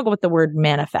I struggle with the word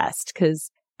manifest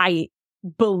because I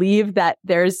believe that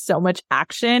there's so much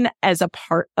action as a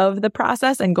part of the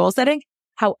process and goal setting.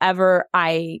 However,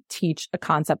 I teach a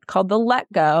concept called the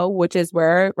let go, which is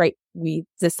where, we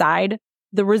decide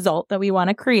the result that we want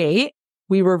to create.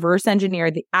 We reverse engineer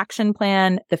the action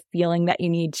plan, the feeling that you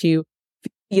need to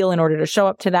feel in order to show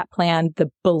up to that plan,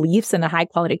 the beliefs and the high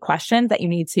quality questions that you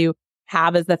need to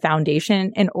have as the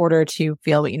foundation in order to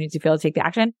feel what you need to feel to take the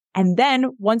action. And then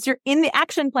once you're in the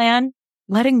action plan,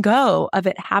 letting go of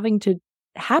it having to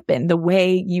happen the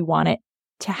way you want it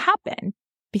to happen.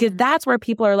 Because that's where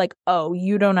people are like, oh,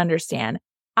 you don't understand.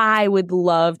 I would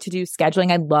love to do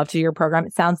scheduling. I'd love to do your program.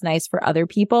 It sounds nice for other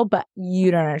people, but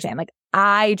you don't understand.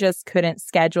 I just couldn't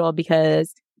schedule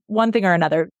because one thing or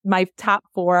another. My top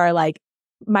 4 are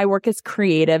my work is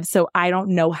creative, so I don't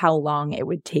know how long it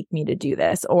would take me to do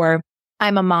this. Or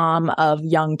I'm a mom of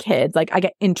young kids. I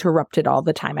get interrupted all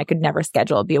the time. I could never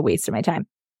schedule. It'd be a waste of my time.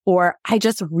 Or I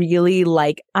just really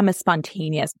I'm a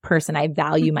spontaneous person. I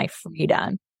value my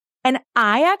freedom. And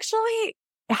I actually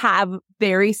have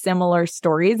very similar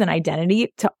stories and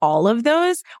identity to all of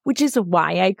those, which is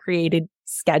why I created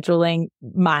scheduling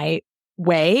my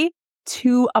way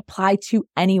to apply to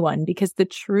anyone. Because the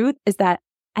truth is that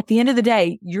at the end of the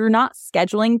day, you're not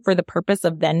scheduling for the purpose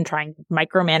of then trying to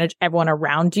micromanage everyone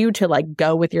around you to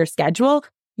go with your schedule.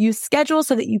 You schedule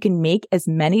so that you can make as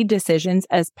many decisions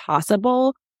as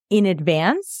possible in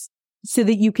advance so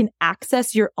that you can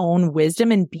access your own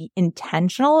wisdom and be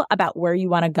intentional about where you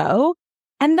want to go.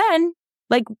 And then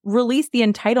release the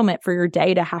entitlement for your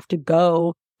day to have to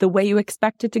go the way you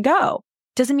expect it to go.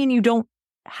 Doesn't mean you don't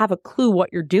have a clue what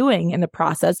you're doing in the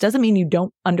process. Doesn't mean you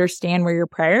don't understand where your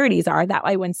priorities are. That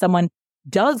way, when someone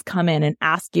does come in and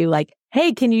ask you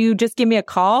hey, can you just give me a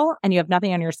call? And you have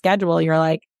nothing on your schedule. You're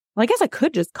like, well, I guess I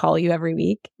could just call you every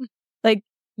week.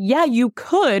 Yeah, you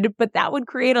could, but that would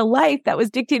create a life that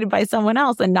was dictated by someone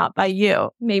else and not by you.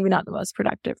 Maybe not the most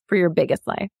productive for your biggest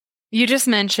life. You just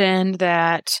mentioned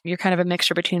that you're kind of a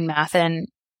mixture between math and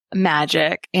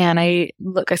magic. And I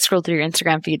scrolled through your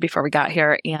Instagram feed before we got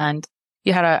here, and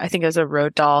you had I think it was a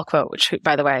Road Doll quote, which,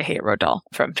 by the way, I hate Road Doll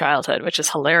from childhood, which is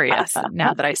hilarious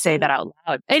now that I say that out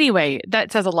loud. Anyway,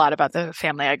 that says a lot about the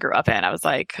family I grew up in. I was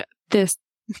like, these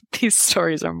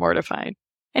stories are mortifying.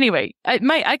 Anyway,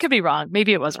 I could be wrong.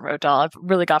 Maybe it wasn't Road Doll. I've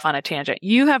really got off on a tangent.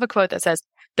 You have a quote that says,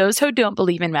 "Those who don't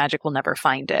believe in magic will never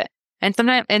find it." And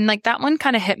sometimes, that one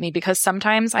kind of hit me because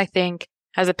sometimes I think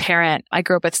as a parent, I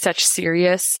grew up with such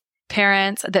serious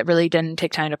parents that really didn't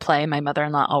take time to play. My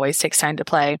mother-in-law always takes time to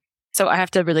play. So I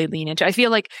have to really lean into, I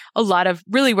feel like a lot of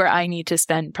really where I need to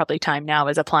spend probably time now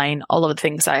is applying all of the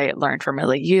things I learned from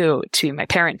really you to my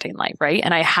parenting life, right?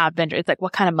 And I have been, it's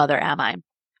what kind of mother am I?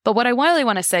 But what I really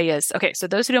want to say is, okay, so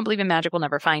those who don't believe in magic will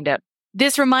never find it.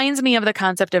 This reminds me of the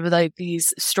concept of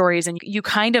these stories, and you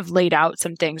kind of laid out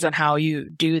some things on how you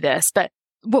do this. But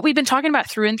what we've been talking about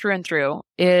through and through and through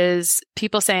is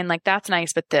people saying that's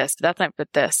nice, but this, that's nice, but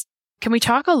this. Can we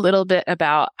talk a little bit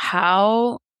about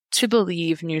how to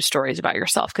believe new stories about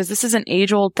yourself? Because this is an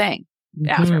age-old thing. Mm-hmm.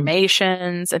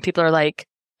 Affirmations, and people are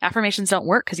affirmations don't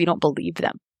work because you don't believe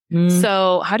them. Mm.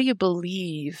 So how do you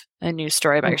believe a new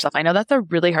story about yourself? I know that's a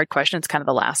really hard question. It's kind of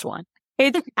the last one.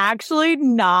 It's actually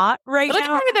not right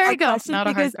now. There you go. Not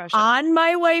a hard question. On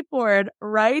my whiteboard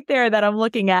right there that I'm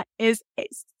looking at is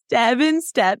 7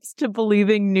 steps to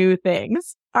believing new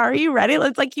things. Are you ready?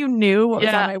 It's you knew what was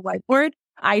on my whiteboard.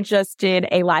 I just did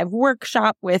a live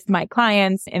workshop with my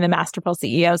clients in the Masterful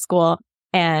CEO School.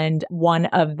 And one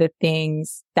of the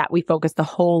things that we focused the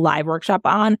whole live workshop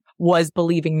on was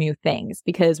believing new things,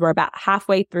 because we're about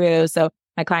halfway through. So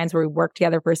my clients, we worked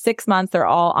together for 6 months. They're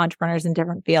all entrepreneurs in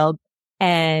different fields.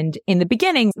 And in the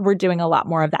beginning, we're doing a lot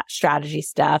more of that strategy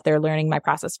stuff. They're learning my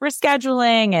process for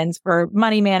scheduling and for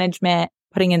money management,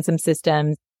 putting in some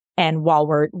systems, and while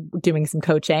we're doing some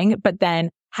coaching. But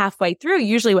then halfway through,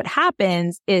 usually what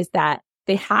happens is that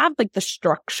they have the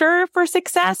structure for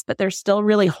success, but they're still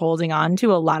really holding on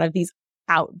to a lot of these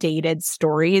outdated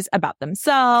stories about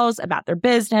themselves, about their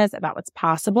business, about what's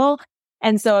possible.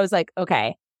 And so I was like,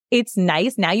 okay, it's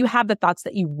nice. Now you have the thoughts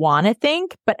that you want to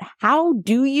think, but how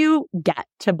do you get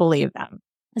to believe them?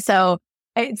 So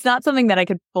it's not something that I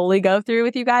could fully go through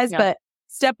with you guys, but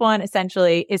step 1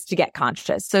 essentially is to get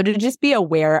conscious. So to just be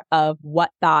aware of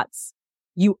what thoughts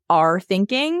you are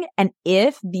thinking, and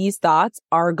if these thoughts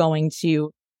are going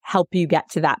to help you get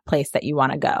to that place that you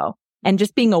want to go. And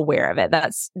just being aware of it.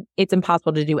 It's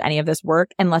impossible to do any of this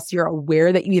work unless you're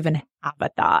aware that you even have a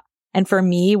thought. And for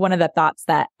me, one of the thoughts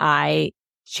that I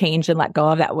changed and let go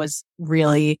of that was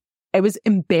it was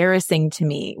embarrassing to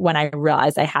me when I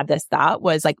realized I had this thought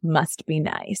was like, must be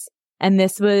nice. And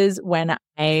this was when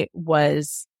I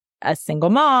was a single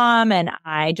mom and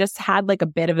I just had like a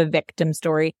bit of a victim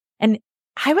story. And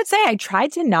I would say I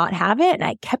tried to not have it and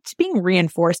I kept being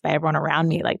reinforced by everyone around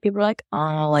me. Like people were like,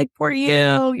 oh, like poor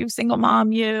you single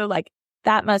mom, like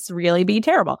that must really be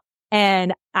terrible.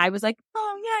 And I was like,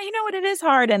 oh yeah, you know what? It is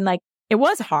hard. And like, it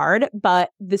was hard, but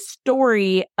the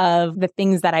story of the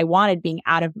things that I wanted being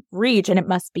out of reach and it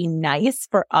must be nice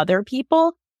for other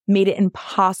people made it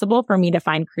impossible for me to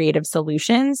find creative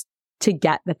solutions to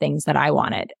get the things that I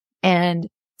wanted. And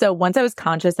so once I was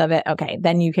conscious of it, okay,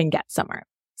 then you can get somewhere.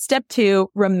 Step 2,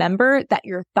 remember that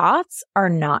your thoughts are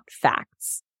not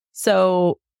facts.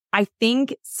 So I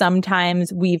think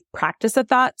sometimes we've practiced a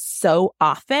thought so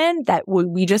often that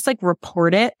we just like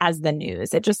report it as the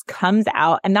news. It just comes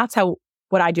out. And that's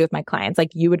what I do with my clients.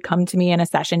 Like you would come to me in a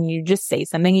session, you just say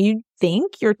something and you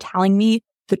think you're telling me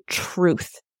the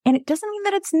truth. And it doesn't mean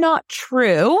that it's not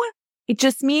true. It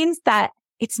just means that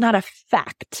it's not a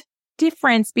fact.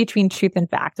 Difference between truth and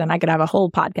fact. And I could have a whole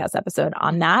podcast episode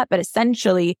on that. But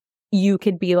essentially, you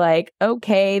could be like,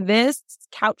 okay, this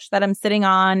couch that I'm sitting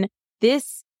on,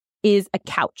 this is a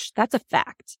couch. That's a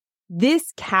fact.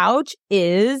 This couch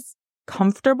is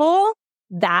comfortable.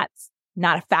 That's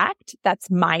not a fact.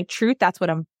 That's my truth. That's what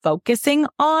I'm focusing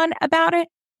on about it.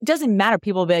 It doesn't matter.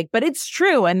 People will be like, but it's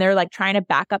true. And they're like trying to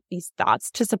back up these thoughts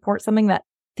to support something that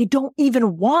they don't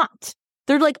even want.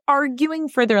 They're like arguing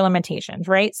for their limitations,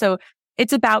 right? So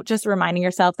it's about just reminding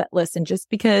yourself that, listen, just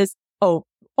because,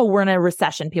 we're in a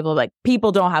recession, people are like,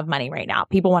 people don't have money right now.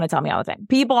 People want to tell me all the time,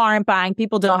 people aren't buying,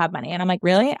 people don't have money. And I'm like,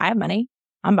 really? I have money.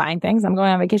 I'm buying things. I'm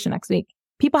going on vacation next week.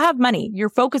 People have money. You're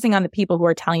focusing on the people who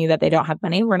are telling you that they don't have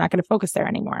money. We're not going to focus there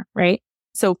anymore, right?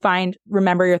 So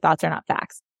remember your thoughts are not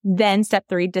facts. Then step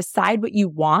 3, decide what you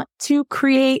want to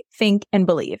create, think, and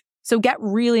believe. So get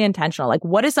really intentional. Like,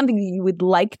 what is something that you would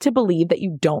like to believe that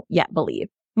you don't yet believe?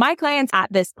 My clients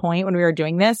at this point, when we were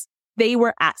doing this, they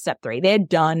were at step 3. They had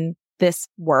done this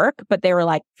work, but they were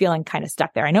like feeling kind of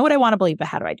stuck there. I know what I want to believe, but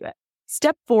how do I do it?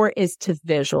 Step 4 is to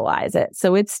visualize it.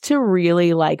 So it's to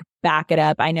really like back it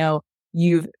up. I know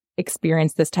you've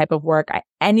experienced this type of work.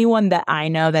 Anyone that I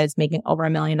know that is making over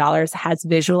 $1 million has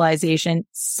visualization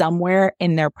somewhere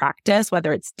in their practice,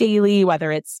 whether it's daily,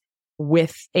 whether it's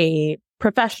with a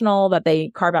professional that they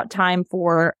carve out time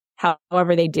for,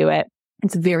 however they do it.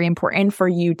 It's very important for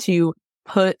you to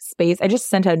put space. I just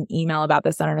sent out an email about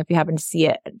this. I don't know if you happen to see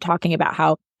it, talking about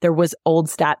how there was old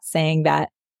stats saying that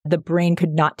the brain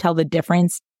could not tell the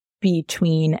difference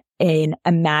between an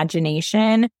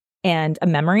imagination and a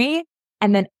memory.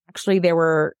 And then actually there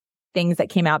were things that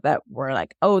came out that were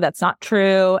like, oh, that's not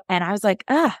true. And I was like,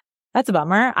 that's a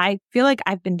bummer. I feel like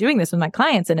I've been doing this with my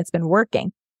clients and it's been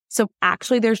working. So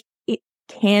actually it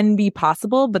can be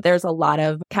possible, but there's a lot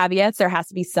of caveats. There has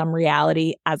to be some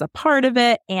reality as a part of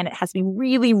it, and it has to be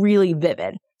really, really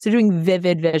vivid. So doing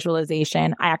vivid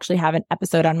visualization, I actually have an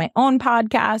episode on my own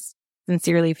podcast,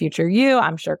 Sincerely Future You.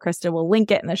 I'm sure Krista will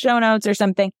link it in the show notes or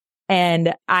something.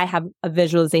 And I have a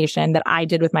visualization that I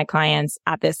did with my clients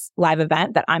at this live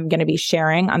event that I'm going to be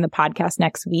sharing on the podcast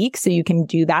next week. So you can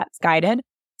do that. It's guided.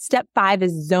 Step 5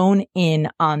 is zone in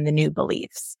on the new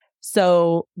beliefs.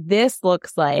 So this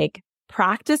looks like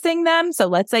practicing them. So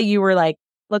let's say you were like,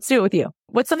 let's do it with you.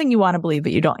 What's something you want to believe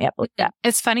but you don't yet believe yet?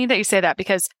 It's funny that you say that,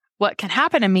 because what can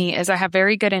happen to me is I have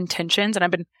very good intentions, and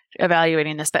I've been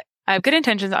evaluating this, but I have good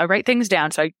intentions. I write things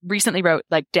down. So I recently wrote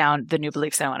down the new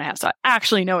beliefs I want to have. So I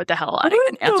actually know what the hell I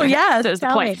can answer. Yes, that's the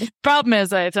point. Problem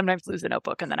is I sometimes lose the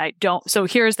notebook and then I don't. So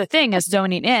here's the thing, as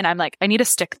zoning in, I'm like, I need to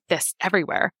stick this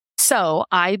everywhere. So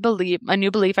I believe a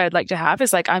new belief I'd like to have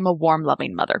is like, I'm a warm,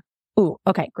 loving mother. Ooh,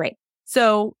 okay, great.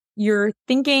 So you're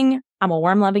thinking, I'm a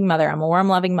warm, loving mother. I'm a warm,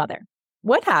 loving mother.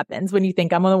 What happens when you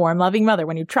think I'm a warm, loving mother?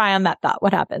 When you try on that thought,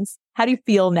 what happens? How do you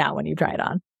feel now when you try it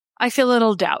on? I feel a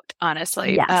little doubt,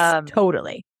 honestly. Yes,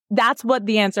 totally. That's what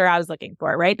the answer I was looking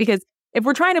for, right? Because if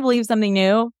we're trying to believe something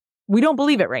new, we don't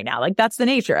believe it right now. Like, that's the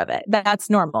nature of it. That's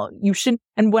normal. You shouldn't.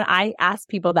 And when I ask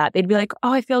people that, they'd be like,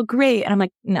 oh, I feel great. And I'm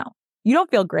like, no, you don't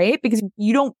feel great because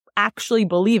you don't actually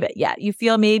believe it yet. You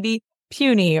feel maybe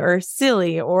puny or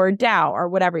silly or doubt or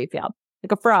whatever you feel,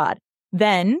 like a fraud.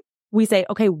 Then we say,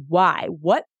 okay, why?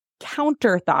 What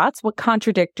counter thoughts, what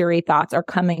contradictory thoughts are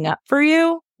coming up for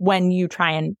you when you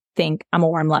try and think I'm a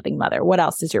warm, loving mother? What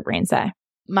else does your brain say?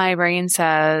 My brain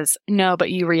says, no, but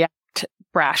you react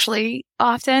brashly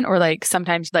often, or like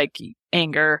sometimes like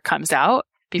anger comes out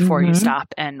before you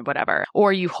stop and whatever,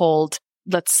 or you hold,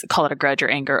 let's call it a grudge or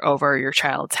anger over your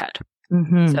child's head.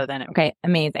 So then, okay,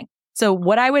 amazing. So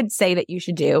what I would say that you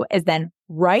should do is then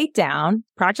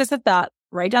practice the thought,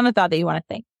 write down the thought that you want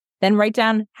to think. Then write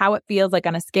down how it feels like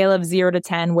on a scale of 0 to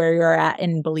 10, where you're at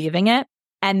in believing it.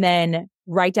 And then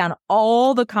write down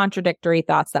all the contradictory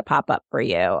thoughts that pop up for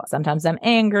you. Sometimes I'm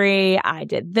angry. I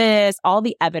did this, all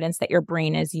the evidence that your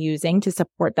brain is using to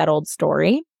support that old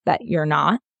story that you're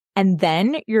not. And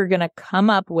then you're going to come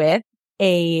up with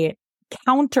a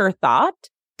counter thought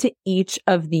to each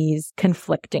of these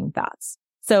conflicting thoughts.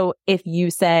 So if you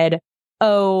said,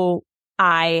 oh,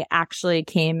 I actually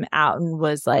came out and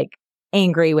was like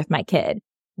angry with my kid,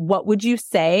 what would you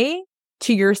say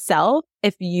to yourself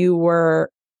if you were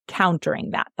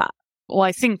countering that thought? Well,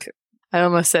 I think I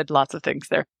almost said lots of things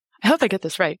there. I hope I get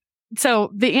this right.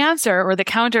 So the answer or the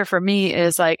counter for me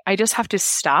is like, I just have to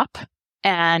stop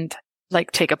and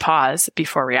like take a pause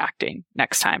before reacting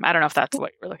next time. I don't know if that's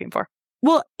what you were looking for.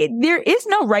 Well, there is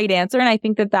no right answer. And I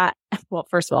think that, well,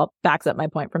 first of all, backs up my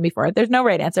point from before. There's no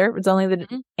right answer. It's only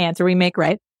the answer we make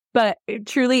right. But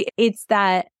truly, it's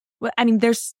that, I mean,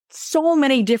 there's so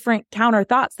many different counter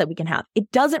thoughts that we can have.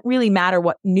 It doesn't really matter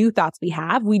what new thoughts we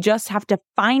have. We just have to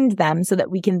find them so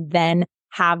that we can then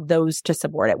have those to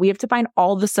support it. We have to find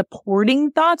all the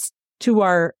supporting thoughts to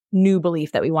our new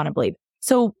belief that we want to believe.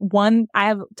 So I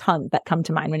have tons that come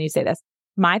to mind when you say this.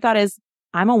 My thought is,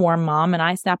 I'm a warm mom and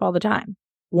I snap all the time.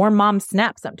 Warm moms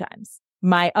snap sometimes.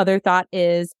 My other thought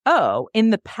is, oh, in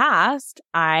the past,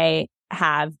 I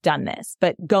have done this,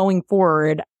 but going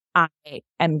forward, I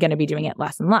am going to be doing it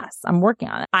less and less. I'm working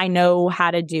on it. I know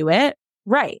how to do it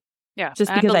right. Yeah.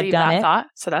 Just because I've done it. Thought,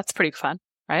 so that's pretty fun,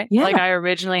 right? Yeah. Like I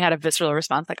originally had a visceral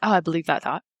response, like, oh, I believe that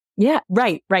thought. Yeah.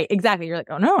 Right. Exactly. You're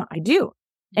like, oh no, I do.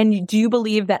 And do you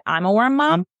believe that I'm a warm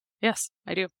mom? Yes,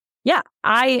 I do. Yeah.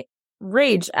 I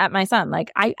rage at my son.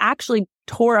 Like I actually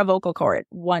tore a vocal cord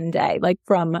one day, like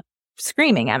from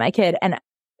screaming at my kid. And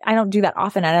I don't do that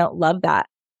often. I don't love that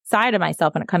side of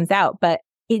myself when it comes out, but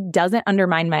it doesn't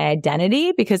undermine my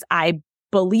identity because I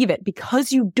believe it.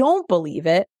 Because you don't believe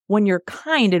it when you're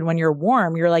kind and when you're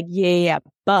warm, you're like, yeah,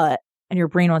 but, and your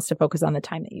brain wants to focus on the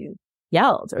time that you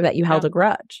yelled or that you held a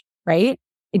grudge, right?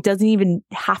 It doesn't even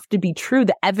have to be true.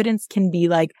 The evidence can be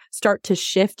like start to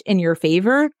shift in your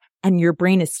favor and your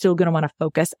brain is still going to want to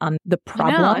focus on the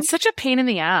problem. No, it's such a pain in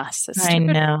the ass. I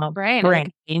know. Brain.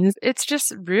 Like, it's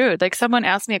just rude. Like someone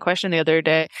asked me a question the other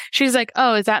day. She's like,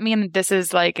 oh, does that mean this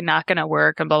is like not going to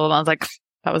work? And blah, blah, blah. I was like,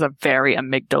 that was a very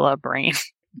amygdala brain.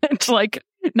 It's like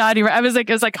not even, it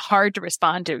was like hard to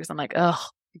respond to because I'm like, oh,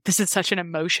 this is such an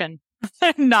emotion.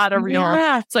 Not a real,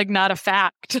 it's like not a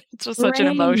fact. It's just such an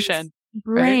emotion.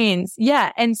 Brains. Right?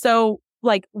 Yeah. And so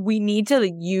like we need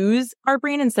to use our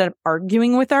brain instead of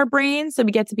arguing with our brain. So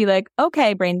we get to be like,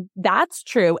 okay, brain, that's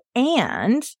true.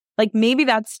 And like, maybe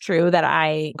that's true that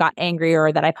I got angry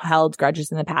or that I've held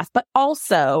grudges in the past, but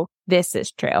also this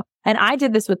is true. And I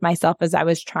did this with myself as I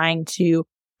was trying to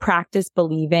practice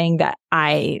believing that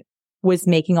I was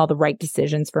making all the right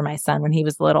decisions for my son when he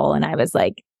was little. And I was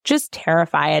like, just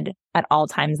terrified at all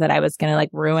times that I was going to like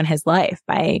ruin his life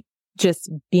by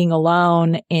just being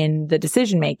alone in the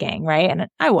decision making, right? And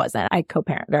I wasn't. I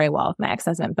co-parent very well with my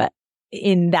ex-husband, but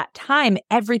in that time,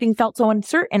 everything felt so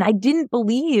uncertain. I didn't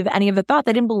believe any of the thoughts.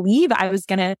 I didn't believe I was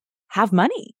going to have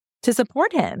money to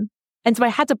support him. And so I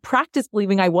had to practice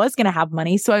believing I was going to have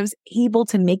money. So I was able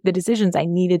to make the decisions I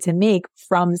needed to make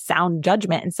from sound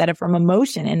judgment instead of from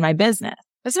emotion in my business.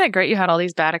 Isn't it great you had all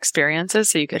these bad experiences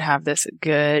so you could have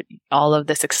all of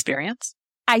this experience?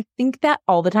 I think that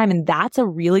all the time. And that's a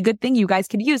really good thing you guys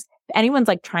could use. If anyone's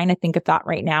like trying to think a thought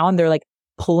right now and they're like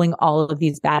pulling all of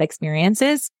these bad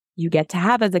experiences, you get to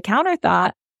have as a counter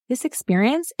thought, this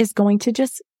experience is going to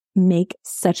just make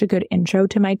such a good intro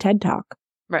to my TED Talk.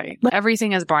 Right.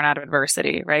 Everything is born out of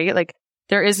adversity, right? Like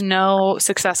there is no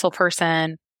successful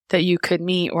person that you could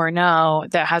meet or know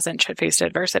that hasn't faced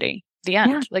adversity. The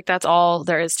end. Yeah. Like that's all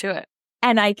there is to it.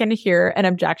 And I can hear an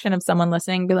objection of someone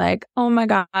listening be like, oh my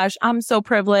gosh, I'm so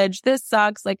privileged. This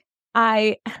sucks. Like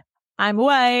I'm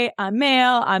white, I'm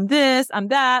male, I'm this, I'm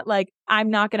that. Like I'm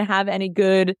not going to have any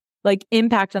good like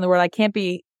impact on the world. I can't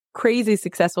be crazy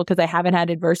successful because I haven't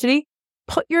had adversity.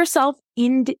 Put yourself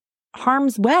in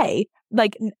harm's way.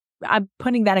 Like I'm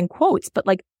putting that in quotes, but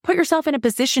like put yourself in a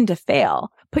position to fail.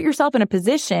 Put yourself in a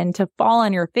position to fall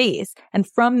on your face. And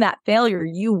from that failure,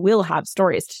 you will have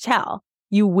stories to tell.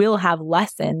 You will have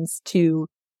lessons to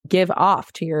give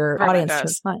off to your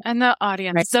audience. And the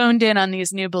audience zoned in on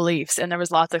these new beliefs and there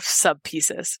was lots of sub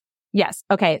pieces. Yes.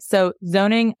 Okay. So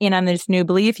zoning in on this new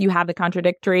belief, you have the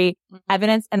contradictory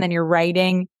evidence, and then you're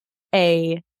writing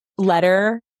a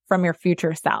letter from your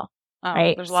future self,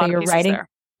 right? There's a lot so of you're pieces writing, there.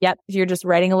 Yep. You're just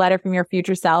writing a letter from your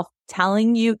future self,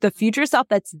 telling you the future self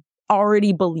that's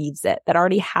already believes it, that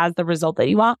already has the result that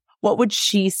you want. What would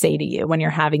she say to you when you're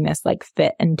having this like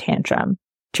fit and tantrum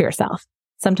to yourself?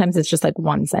 Sometimes it's just like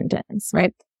one sentence,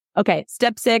 right? Okay.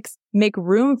 Step 6, make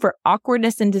room for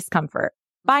awkwardness and discomfort.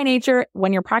 By nature,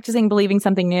 when you're practicing believing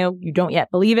something new, you don't yet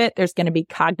believe it. There's going to be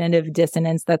cognitive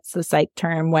dissonance. That's the psych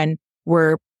term when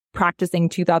we're practicing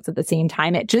two thoughts at the same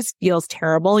time. It just feels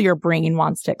terrible. Your brain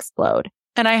wants to explode.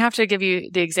 And I have to give you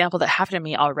the example that happened to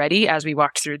me already as we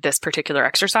walked through this particular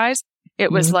exercise.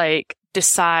 It was like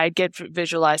decide, get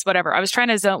visualize, whatever. I was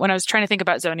trying to when I was trying to think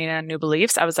about zoning on new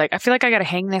beliefs, I was like, I feel like I got to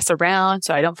hang this around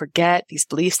so I don't forget these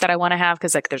beliefs that I want to have.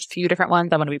 Cause like there's a few different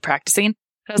ones I want to be practicing.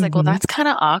 I was like, well, that's kind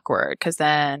of awkward. Cause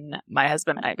then my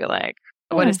husband and I'd be like,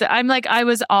 what is that? I'm like, I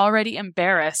was already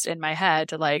embarrassed in my head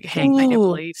to like hang my new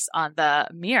beliefs on the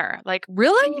mirror. Like,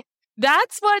 really?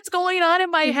 That's what's going on in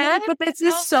my head. But this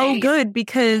is so good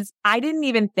because I didn't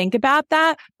even think about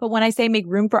that. But when I say make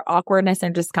room for awkwardness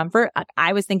and discomfort,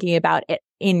 I was thinking about it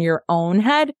in your own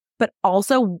head. But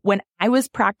also when I was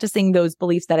practicing those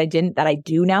beliefs that I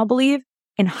do now believe,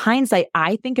 in hindsight,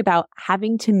 I think about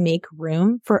having to make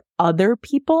room for other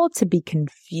people to be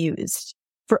confused,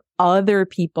 for other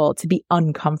people to be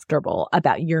uncomfortable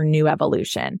about your new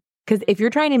evolution. Because if you're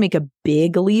trying to make a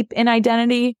big leap in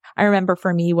identity, I remember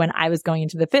for me when I was going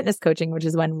into the fitness coaching, which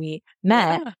is when we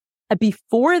met,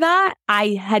 before that,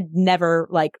 I had never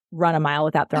like run a mile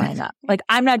without throwing up. Like,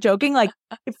 I'm not joking. Like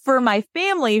for my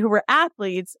family who were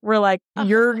athletes, were like,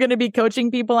 you're going to be coaching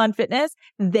people on fitness.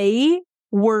 They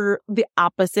were the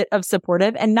opposite of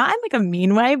supportive, and not in like a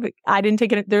mean way, but I didn't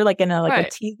take it. They're like in a a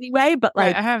teasy way, but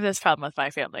like I have this problem with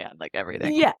my family on like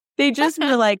everything. Yeah. They just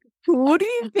were like, who do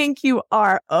you think you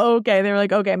are? Okay. They were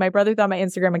like, okay, my brother thought my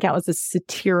Instagram account was a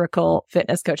satirical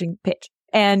fitness coaching page.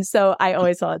 And so I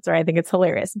always tell that story. I think it's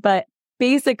hilarious. But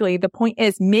basically the point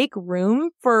is make room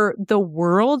for the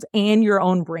world and your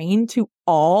own brain to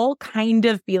all kind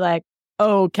of be like,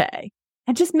 okay,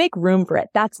 and just make room for it.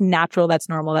 That's natural. That's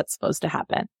normal. That's supposed to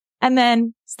happen. And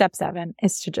then step 7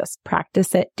 is to just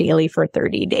practice it daily for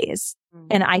 30 days.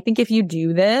 And I think if you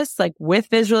do this, like with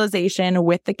visualization,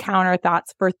 with the counter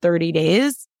thoughts for 30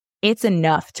 days, it's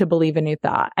enough to believe a new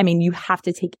thought. I mean, you have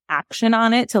to take action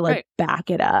on it to like back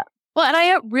it up. Well, and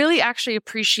I really actually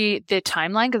appreciate the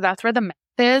timeline because that's where the math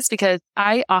is, because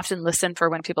I often listen for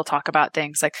when people talk about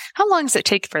things like how long does it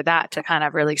take for that to kind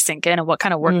of really sink in and what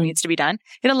kind of work needs to be done.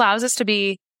 It allows us to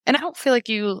be, and I don't feel like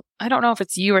I don't know if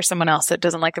it's you or someone else that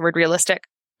doesn't like the word realistic.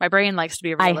 My brain likes to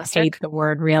be realistic. I hate the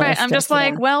word realistic. Right. I'm just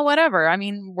like, well, whatever. I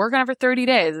mean, working on it for 30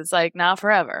 days. It's like not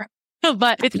forever,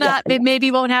 but it's not, it maybe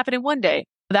won't happen in one day.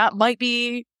 That might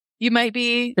be, you might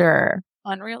be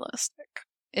unrealistic.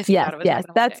 Yes,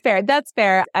 that's fair. That's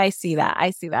fair. I see that.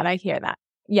 I hear that.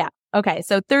 Yeah. Okay.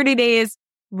 So 30 days,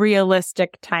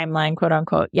 realistic timeline, quote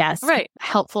unquote. Yes. Right.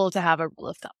 Helpful to have a rule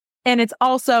of thumb. And it's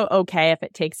also okay if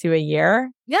it takes you a year.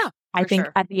 Yeah. I think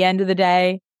at the end of the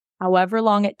day, however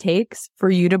long it takes for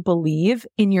you to believe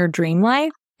in your dream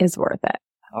life is worth it.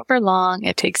 However long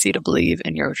it takes you to believe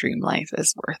in your dream life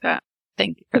is worth it.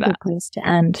 Thank you for that. Good place to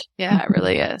end. Yeah, it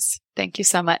really is. Thank you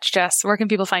so much, Jess. Where can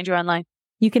people find you online?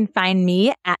 You can find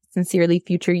me at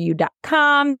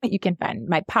sincerelyfutureyou.com. You can find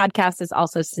my podcast is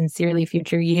also Sincerely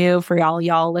Future You for all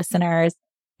y'all listeners.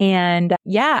 And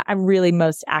yeah, I'm really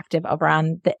most active over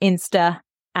on the Insta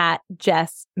at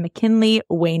Jess McKinley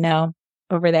Uyeno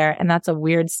over there. And that's a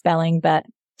weird spelling, but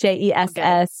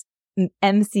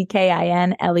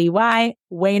JESSMCKINLEY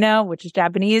Uyeno, which is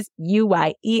Japanese,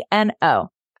 UYENO.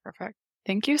 Perfect.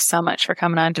 Thank you so much for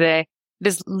coming on today. It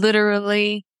is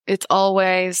literally, it's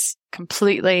always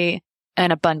completely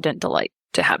an abundant delight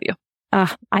to have you.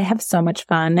 I have so much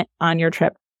fun on your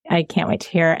trip. I can't wait to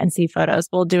hear and see photos.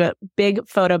 We'll do a big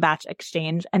photo batch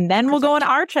exchange and then we'll go on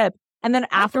our trip. And then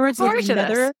afterwards, we'll do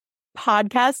another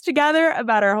podcast together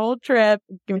about our whole trip.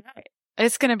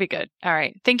 It's going to be good. All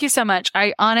right. Thank you so much.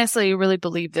 I honestly really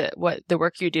believe that what the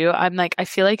work you do, I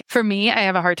feel like for me, I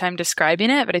have a hard time describing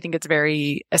it, but I think it's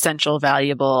very essential,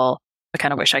 valuable. I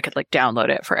kind of wish I could like download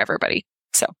it for everybody.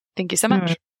 So thank you so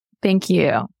much. Thank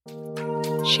you.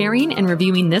 Sharing and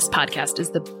reviewing this podcast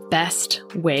is the best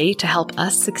way to help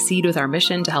us succeed with our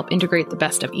mission to help integrate the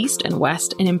best of East and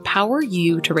West and empower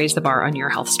you to raise the bar on your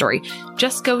health story.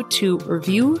 Just go to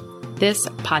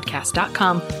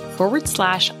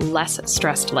reviewthispodcast.com/less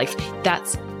stressed life.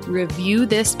 That's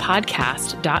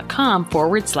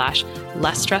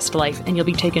reviewthispodcast.com/less stressed life. And you'll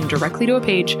be taken directly to a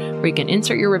page where you can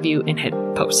insert your review and hit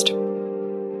post.